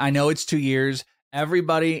do not. I know it's 2 years.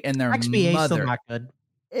 Everybody and their XBA mother, still not good.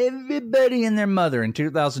 Everybody and their mother in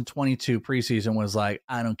 2022 preseason was like,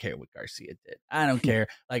 I don't care what Garcia did. I don't care.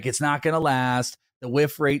 Like, it's not going to last. The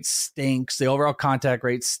whiff rate stinks. The overall contact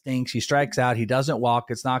rate stinks. He strikes out. He doesn't walk.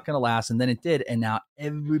 It's not going to last. And then it did. And now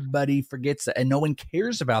everybody forgets that. And no one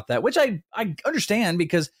cares about that, which I understand,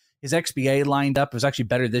 because his XBA lined up. It was actually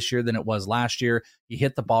better this year than it was last year. He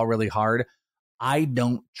hit the ball really hard. I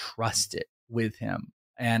don't trust it with him.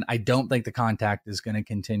 And I don't think the contact is going to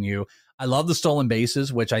continue. I love the stolen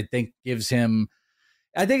bases, which I think gives him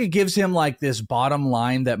like this bottom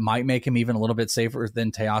line that might make him even a little bit safer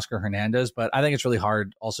than Teoscar Hernandez. But I think it's really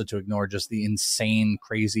hard also to ignore just the insane,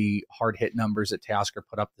 crazy hard hit numbers that Teoscar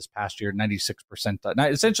put up this past year.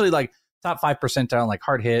 96%, essentially like top 5 percentile, like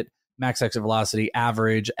hard hit, max exit velocity,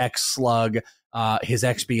 average, X slug. His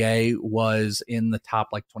XBA was in the top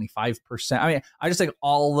like 25%. I mean, I just think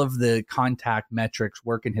all of the contact metrics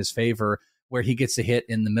work in his favor, where he gets to hit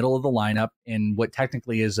in the middle of the lineup in what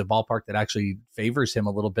technically is a ballpark that actually favors him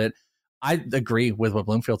a little bit. I agree with what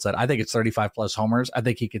Bloomfield said. I think it's 35 plus homers. I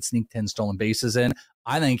think he could sneak 10 stolen bases in.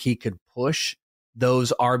 I think he could push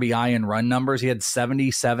those RBI and run numbers. He had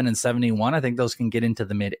 77 and 71. I think those can get into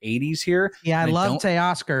the mid 80s here. Yeah, I love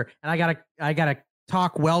Teoscar, and I gotta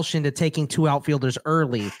talk Welsh into taking 2 outfielders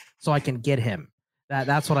early so I can get him.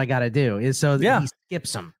 That's what I got to do. Is so he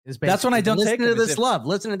skips them. That's when I don't take to this love.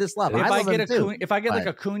 Listen to this love. If I get like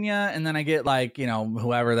Acuna, and then I get like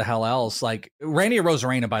whoever the hell else, like Randy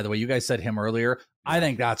Arozarena. By the way, you guys said him earlier. I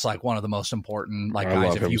think that's like one of the most important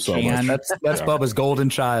guys. If you can, that's Bubba's golden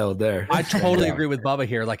child there. I totally agree with Bubba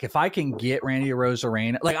here. Like, if I can get Randy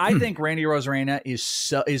Arozarena, like I think Randy Arozarena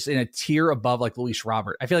is in a tier above like Luis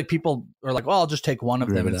Robert. I feel like people are like, well, I'll just take one of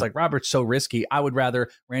them. And it's like, Robert's so risky. I would rather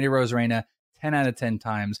Randy Arozarena 10 out of 10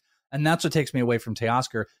 times. And that's what takes me away from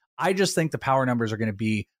Teoscar. I just think the power numbers are going to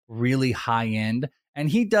be really high end. And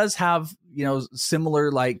he does have,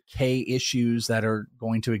 similar like K issues that are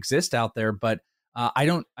going to exist out there. But I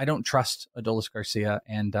don't trust Adolis Garcia.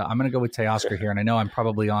 And I'm going to go with Teoscar here. And I know I'm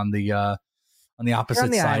probably on the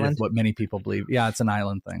opposite side of what many people believe. Yeah, it's an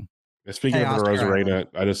island thing. Speaking of Arozarena,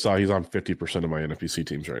 I just saw he's on 50% of my NFBC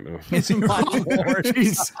teams right now. It's much more.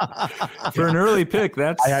 For an early pick,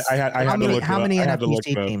 that's how many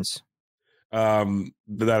NFBC teams?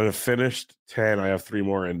 That have finished 10. I have 3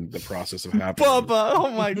 more in the process of happening. Bubba, oh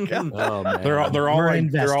my god! Oh, man. They're all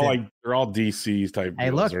DCs type. Hey,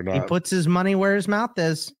 look, he puts his money where his mouth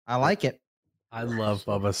is. I like it. I love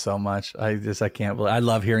Bubba so much. I can't believe. I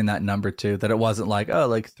love hearing that number too. That it wasn't like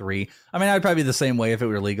 3. I mean, I'd probably be the same way if it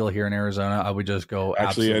were legal here in Arizona. I would just go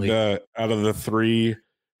actually. Out of the 3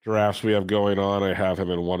 drafts we have going on, I have him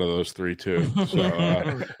in one of those 3 too. So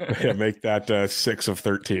yeah, make that 6 of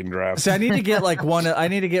 13 drafts. So I need to get like one. I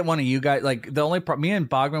need to get one of you guys. Like the only me and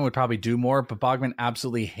Bogman would probably do more, but Bogman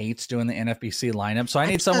absolutely hates doing the NFBC lineup. So I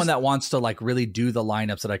need someone that wants to like really do the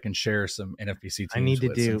lineups that I can share some NFBC teams. I need to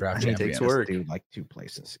with, do. draft I need to champions. do like 2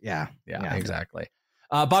 places. Yeah, exactly.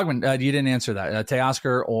 Bogman, you didn't answer that.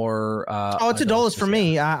 Teoscar or it's Adolis for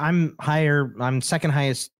me. I'm higher. I'm second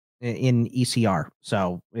highest in ECR,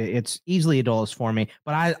 so it's easily Adolis for me.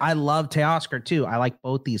 But I love Teoscar too. I like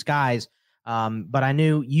both these guys. But I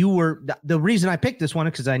knew you were the reason I picked this one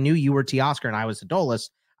because I knew you were Teoscar and I was Adolis.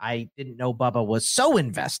 I didn't know Bubba was so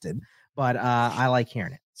invested, but I like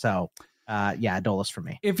hearing it. So Adolis for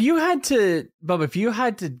me. If you had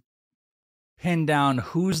to pin down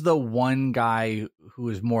who's the one guy who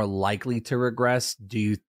is more likely to regress, do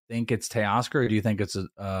you think it's Teoscar or do you think it's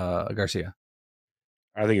Garcia?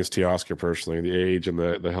 I think it's Teoscar personally. The age and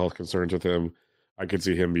the health concerns with him, I could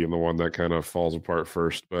see him being the one that kind of falls apart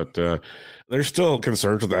first. But there's still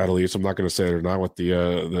concerns with Adelise. I'm not going to say they're not with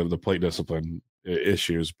the plate discipline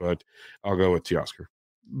issues, but I'll go with Teoscar.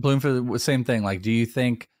 Bloomfield, same thing. Like, do you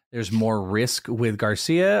think there's more risk with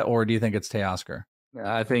Garcia or do you think it's Teoscar?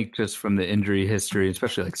 I think just from the injury history,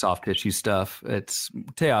 especially like soft tissue stuff, it's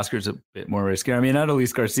Teoscar's a bit more risky. I mean,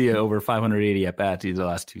 Adelise Garcia over 580 at bats the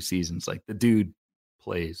last 2 seasons. Like the dude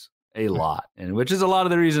plays a lot, and which is a lot of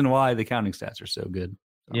the reason why the counting stats are so good.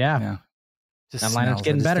 So, yeah. Just that lineup's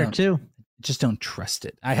getting better too. Just don't trust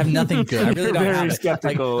it. I have nothing good. I really don't very have it.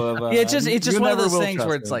 skeptical like, of. It's just one of those things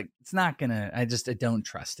where it. it's like it's not gonna. I don't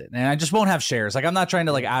trust it, and I just won't have shares. Like I'm not trying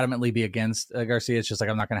to like adamantly be against Garcia. It's just like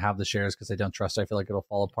I'm not gonna have the shares because I don't trust it. I feel like it'll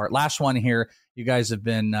fall apart. Last one here. You guys have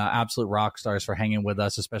been absolute rock stars for hanging with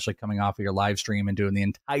us, especially coming off of your live stream and doing the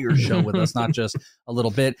entire show with us, not just a little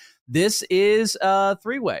bit. This is a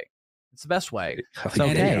 3-way. It's the best way. It's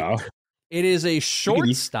okay. It is a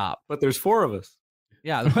shortstop, but there's 4 of us.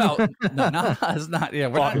 Yeah, well, no, it's not. Yeah,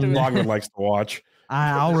 we're not doing Logman likes to watch.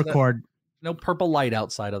 I'll record. No purple light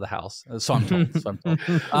outside of the house. So I'm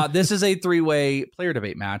told. This is a 3-way player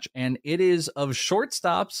debate match, and it is of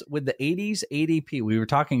shortstops with the 80s ADP. We were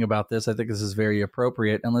talking about this. I think this is very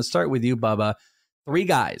appropriate. And let's start with you, Bubba. 3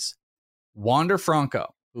 guys. Wander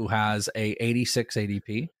Franco, who has a 86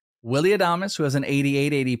 ADP. Willy Adames, who has an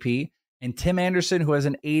 88 ADP. And Tim Anderson, who has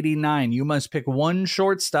an 89. You must pick one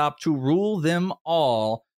shortstop to rule them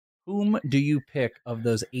all. Whom do you pick of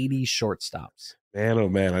those 80 shortstops? Man, oh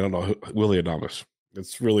man, I don't know. Willy Adames.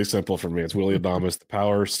 It's really simple for me. It's Willy Adames. The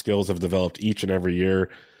power skills have developed each and every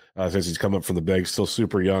year since he's come up from the big. Still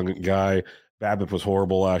super young guy. BABIP was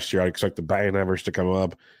horrible last year. I expect the batting average to come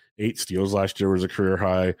up. 8 steals last year was a career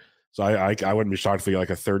high. So I wouldn't be shocked if he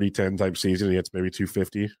like a 30-10 type season. He hits maybe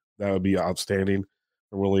 250. That would be outstanding.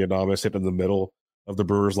 For Willy Adames, hit in the middle of the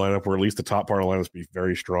Brewers lineup, where at least the top part of the lineup be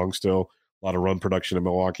very strong still. A lot of run production in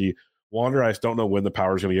Milwaukee. Wander, I just don't know when the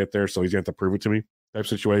power is going to get there, so he's going to have to prove it to me type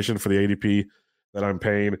situation for the ADP that I'm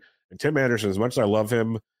paying. And Tim Anderson, as much as I love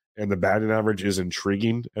him and the batting average is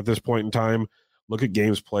intriguing at this point in time, look at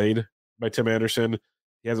games played by Tim Anderson.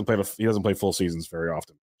 He doesn't play full seasons very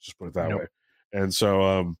often. Just put it that way. And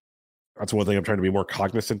so that's one thing I'm trying to be more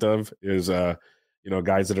cognizant of is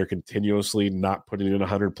guys that are continuously not putting in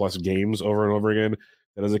 100+ games over and over again.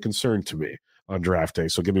 That is a concern to me on draft day.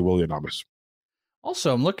 So give me Willy Adames.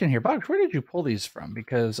 Also, I'm looking here. Bob, where did you pull these from?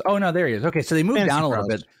 Because, there he is. Okay, so they moved down a little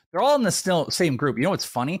bit. They're all in the same group. You know what's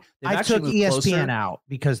funny? I took ESPN out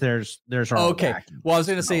because there's okay. Well, I was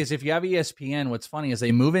going to say is if you have ESPN, what's funny is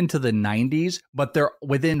they move into the 90s, but they're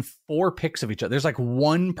within 4 picks of each other. There's like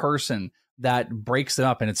one person that breaks them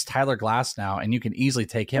up, and it's Tyler Glass now, and you can easily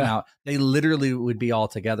take him out. They literally would be all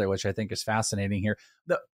together, which I think is fascinating here.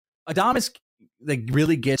 The Adames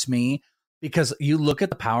really gets me because you look at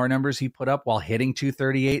the power numbers he put up while hitting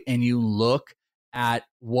 238, and you look at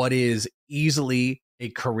what is easily a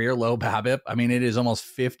career low BABIP. I mean, it is almost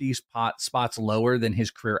 50 spots lower than his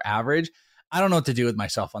career average. I don't know what to do with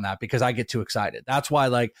myself on that because I get too excited. That's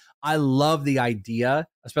why, I love the idea,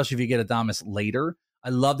 especially if you get Adames later. I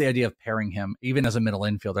love the idea of pairing him, even as a middle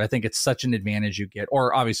infielder. I think it's such an advantage you get.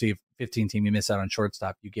 Or obviously, if 15 team you miss out on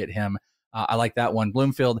shortstop, you get him. I like that one.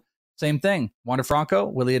 Bloomfield, same thing. Wander Franco,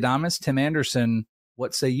 Willy Adames, Tim Anderson.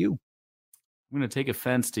 What say you? I'm going to take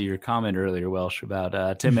offense to your comment earlier, Welsh,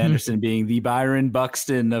 about Tim Anderson being the Byron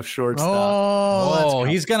Buxton of shortstop. Oh,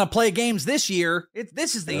 he's going to play games this year.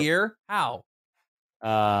 This is the year. How?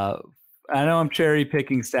 I know I'm cherry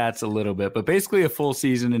picking stats a little bit, but basically a full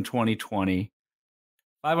season in 2020.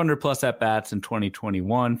 500+ at-bats in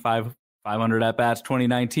 2021, 500 at-bats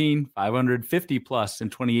 2019, 550+ in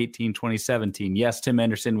 2018, 2017. Yes, Tim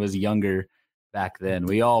Anderson was younger back then.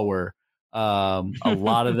 We all were. A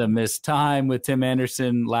lot of them missed time with Tim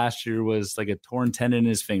Anderson. Last year was like a torn tendon in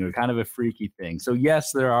his finger, kind of a freaky thing. So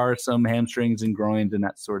yes, there are some hamstrings and groins and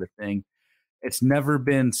that sort of thing. It's never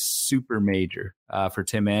been super major for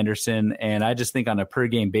Tim Anderson. And I just think on a per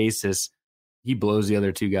game basis, he blows the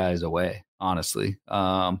other two guys away, honestly.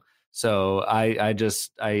 So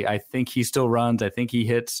I think he still runs. I think he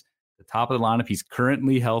hits the top of the lineup. He's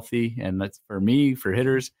currently healthy. And that's, for me, for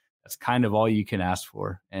hitters, that's kind of all you can ask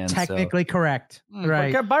for. And technically correct.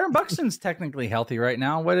 Right. But Byron Buxton's technically healthy right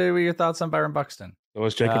now. What are your thoughts on Byron Buxton? That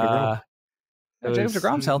was Jacob DeGrom. Jacob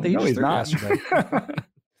DeGrom's healthy. No, he's not.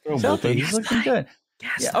 He's healthy. He's looking good.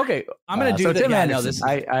 Yeah, okay, I'm gonna do so that. Tim Yeah, Anderson,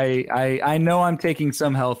 no, this I know I'm taking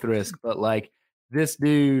some health risk, but like this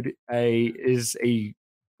dude is a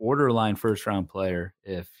borderline first round player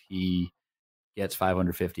if he gets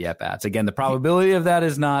 550 at bats. Again, the probability of that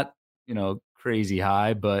is not crazy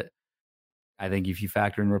high, but I think if you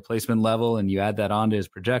factor in replacement level and you add that onto his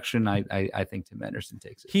projection, I think Tim Anderson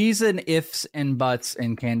takes it. He's an ifs and buts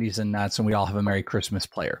and candies and nuts, and we all have a Merry Christmas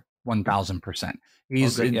player. 1000%.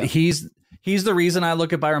 He's the reason I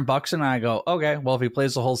look at Byron Buxton and I go, okay, well, if he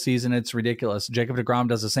plays the whole season, it's ridiculous. Jacob DeGrom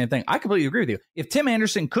does the same thing. I completely agree with you. If Tim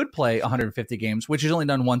Anderson could play 150 games, which he's only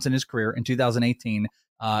done once in his career in 2018,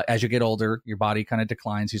 as you get older, your body kind of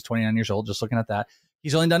declines. He's 29 years old, just looking at that.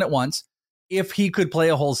 He's only done it once. If he could play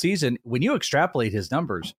a whole season, when you extrapolate his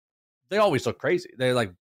numbers, they always look crazy. They're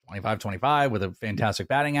like 25-25 with a fantastic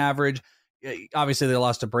batting average. Obviously, they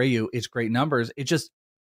lost to Abreu. It's great numbers. It just,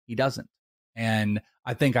 he doesn't. And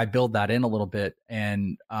I think I build that in a little bit.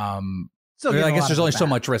 And I guess there's only so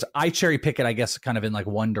much risk. I cherry pick it, I guess, kind of in like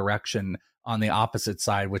one direction on the opposite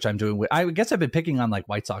side, which I'm doing. I guess I've been picking on like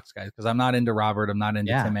White Sox guys because I'm not into Robert. I'm not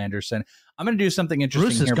into Tim Anderson. I'm going to do something interesting.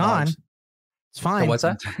 Bruce here, is gone. Bobs. It's fine. So what's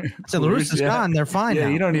that? So the Roos is gone. They're fine now.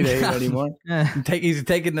 You don't need to hate anymore. He's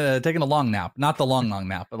taking a long nap, not the long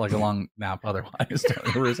nap, but like a long nap. Otherwise,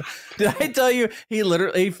 did I tell you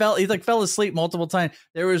he fell asleep multiple times?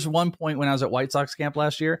 There was one point when I was at White Sox camp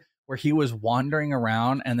last year where he was wandering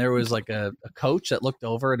around, and there was like a coach that looked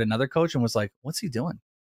over at another coach and was like, "What's he doing?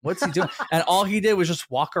 What's he doing?" And all he did was just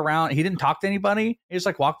walk around. He didn't talk to anybody. He just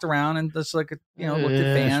like walked around and just like looked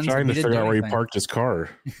at fans. Trying to figure out where he parked his car.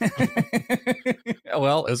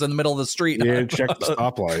 Well, it was in the middle of the street. Yeah, check the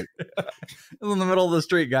stoplight. It was in the middle of the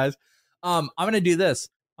street, guys. I'm going to do this.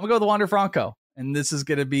 I'm going to go with Wander Franco. And this is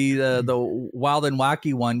going to be the wild and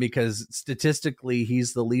wacky one because statistically,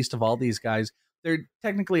 he's the least of all these guys. There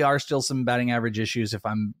technically are still some batting average issues if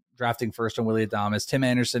I'm drafting first on Willy Adames. Tim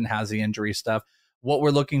Anderson has the injury stuff. What we're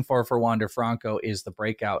looking for Wander Franco is the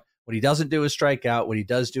breakout. What he doesn't do is strike out. What he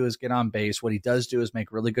does do is get on base. What he does do is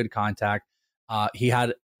make really good contact. He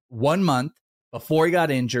had 1 month before he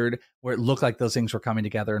got injured where it looked like those things were coming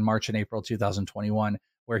together in March and April 2021,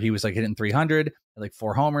 where he was like hitting 300, like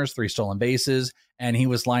 4 homers, 3 stolen bases, and he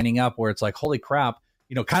was lining up where it's like, holy crap,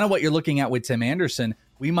 kind of what you're looking at with Tim Anderson.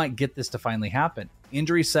 We might get this to finally happen.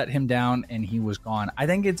 Injury set him down and he was gone. I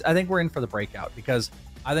think we're in for the breakout because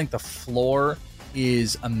I think the floor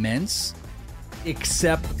is immense,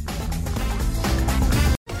 except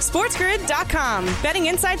SportsGrid.com. Betting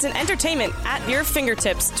insights and entertainment at your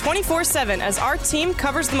fingertips 24/7 as our team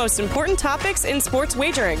covers the most important topics in sports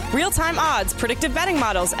wagering. Real-time odds, predictive betting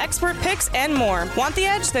models, expert picks, and more. Want the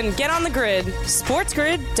edge? Then get on the grid.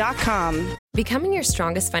 SportsGrid.com. Becoming your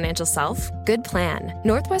strongest financial self? Good plan.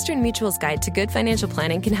 Northwestern Mutual's Guide to Good Financial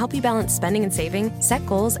Planning can help you balance spending and saving, set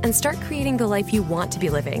goals, and start creating the life you want to be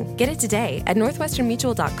living. Get it today at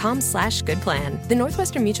northwesternmutual.com/goodplan. The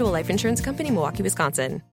Northwestern Mutual Life Insurance Company, Milwaukee,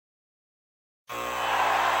 Wisconsin.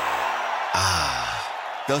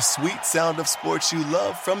 The sweet sound of sports you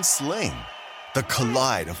love from Sling. The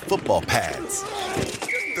collide of football pads.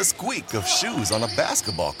 The squeak of shoes on a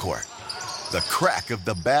basketball court. The crack of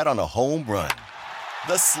the bat on a home run.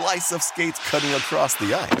 The slice of skates cutting across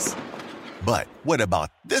the ice. But what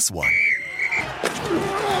about this one?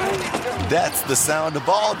 That's the sound of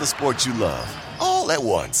all the sports you love, all at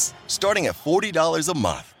once. Starting at $40 a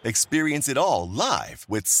month. Experience it all live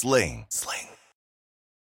with Sling.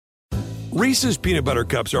 Reese's peanut butter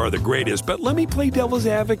cups are the greatest, but let me play devil's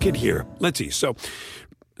advocate here. Let's see. So,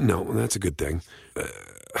 no, that's a good thing.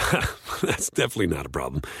 That's definitely not a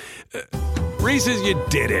problem. Reese's, you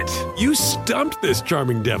did it. You stumped this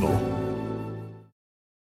charming devil.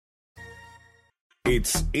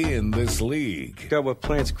 It's in this league. It's got what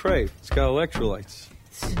plants crave. It's got electrolytes.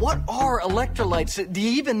 What are electrolytes? Do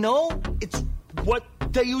you even know? It's What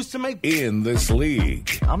they used to make. In this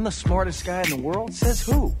league. I'm the smartest guy in the world. Says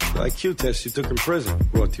who? The IQ test you took in prison.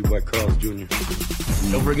 Brought to you by Carl's Jr.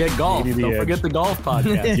 Don't forget golf. Don't forget the golf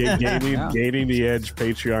podcast. Gaining the Edge,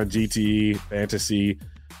 Patreon, GTE, Fantasy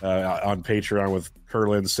on Patreon with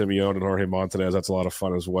Curlin, Simeone, and Jorge Montanez. That's a lot of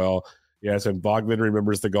fun as well. Yes, and Bogman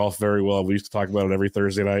remembers the golf very well. We used to talk about it every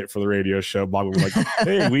Thursday night for the radio show. Bogman was like,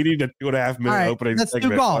 hey, we need a 2.5-minute opening let's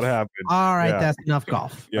segment. do golf. What happened? All right, that's enough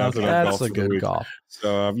golf. Yeah, okay. That's a good golf.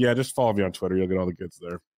 So, just follow me on Twitter. You'll get all the goods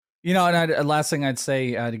there. And last thing I'd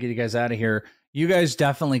say to get you guys out of here, you guys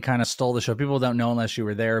definitely kind of stole the show. People don't know unless you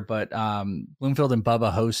were there, but Bloomfield and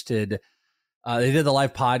Bubba hosted they did the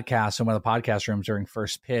live podcast in one of the podcast rooms during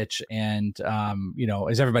first pitch. And,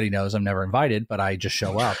 as everybody knows, I'm never invited, but I just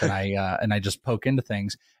show up and I just poke into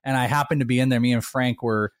things. And I happened to be in there. Me and Frank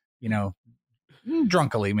were,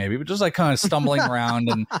 drunkily maybe, but just like kind of stumbling around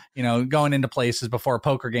and, going into places before a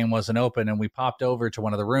poker game wasn't open. And we popped over to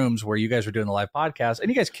one of the rooms where you guys were doing the live podcast and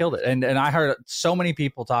you guys killed it. And I heard so many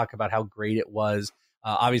people talk about how great it was.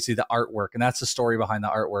 Obviously the artwork, and that's the story behind the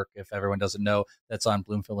artwork. If everyone doesn't know, that's on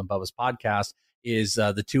Bloomfield and Bubba's podcast, is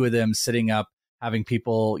the two of them sitting up, having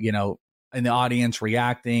people, in the audience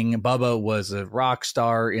reacting. Bubba was a rock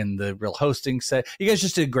star in the real hosting set. You guys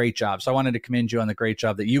just did a great job. So I wanted to commend you on the great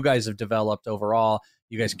job that you guys have developed overall.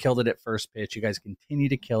 You guys killed it at first pitch. You guys continue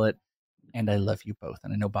to kill it. And I love you both.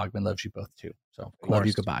 And I know Bogman loves you both too. So love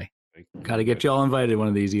you. Goodbye. Got to get you all invited one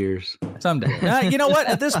of these years. Someday. You know what?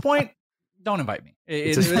 At this point, don't invite me.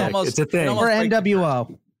 It's a thing. We're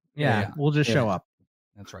NWO. Yeah, we'll just show up.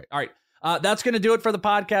 That's right. All right. That's going to do it for the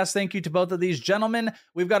podcast. Thank you to both of these gentlemen.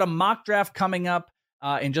 We've got a mock draft coming up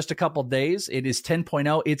in just a couple days. It is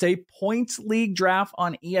 10.0. It's a points league draft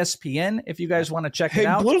on ESPN. If you guys want to check it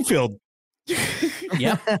out. Bloomfield.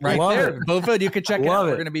 Yep, right there. Bloomfield, you can check it out.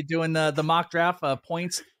 We're going to be doing the mock draft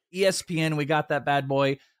points ESPN. We got that bad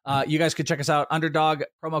boy. You guys can check us out. Underdog,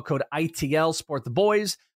 promo code ITL, support the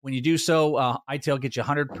boys. When you do so, ITL gets you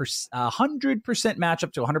 100% match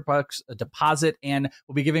up to $100 a deposit, and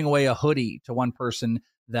we'll be giving away a hoodie to one person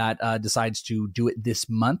that decides to do it this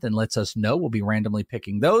month and lets us know. We'll be randomly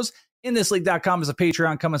picking those. InThisLeague.com is a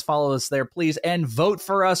Patreon. Come and follow us there, please, and vote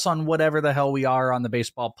for us on whatever the hell we are on the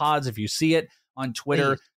baseball pods. If you see it on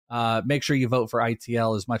Twitter, make sure you vote for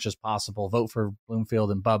ITL as much as possible. Vote for Bloomfield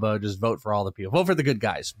and Bubba. Just vote for all the people. Vote for the good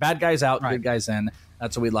guys. Bad guys out, good guys in.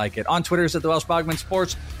 That's what we like it. On Twitter is at the Welsh Bogman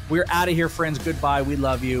Sports. We're out of here, friends. Goodbye. We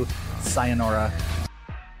love you. Sayonara.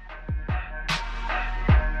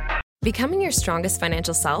 Becoming your strongest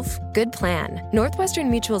financial self? Good plan. Northwestern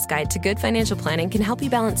Mutual's Guide to Good Financial Planning can help you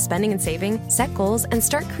balance spending and saving, set goals, and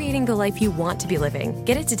start creating the life you want to be living.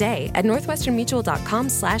 Get it today at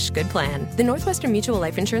northwesternmutual.com/goodplan. The Northwestern Mutual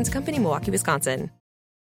Life Insurance Company, Milwaukee, Wisconsin.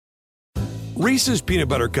 Reese's peanut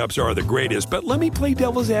butter cups are the greatest, but let me play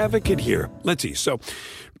devil's advocate here. Let's see. So,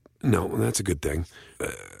 no, that's a good thing.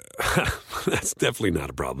 That's definitely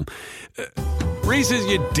not a problem. Reese's,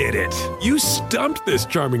 you did it. You stumped this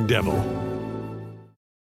charming devil.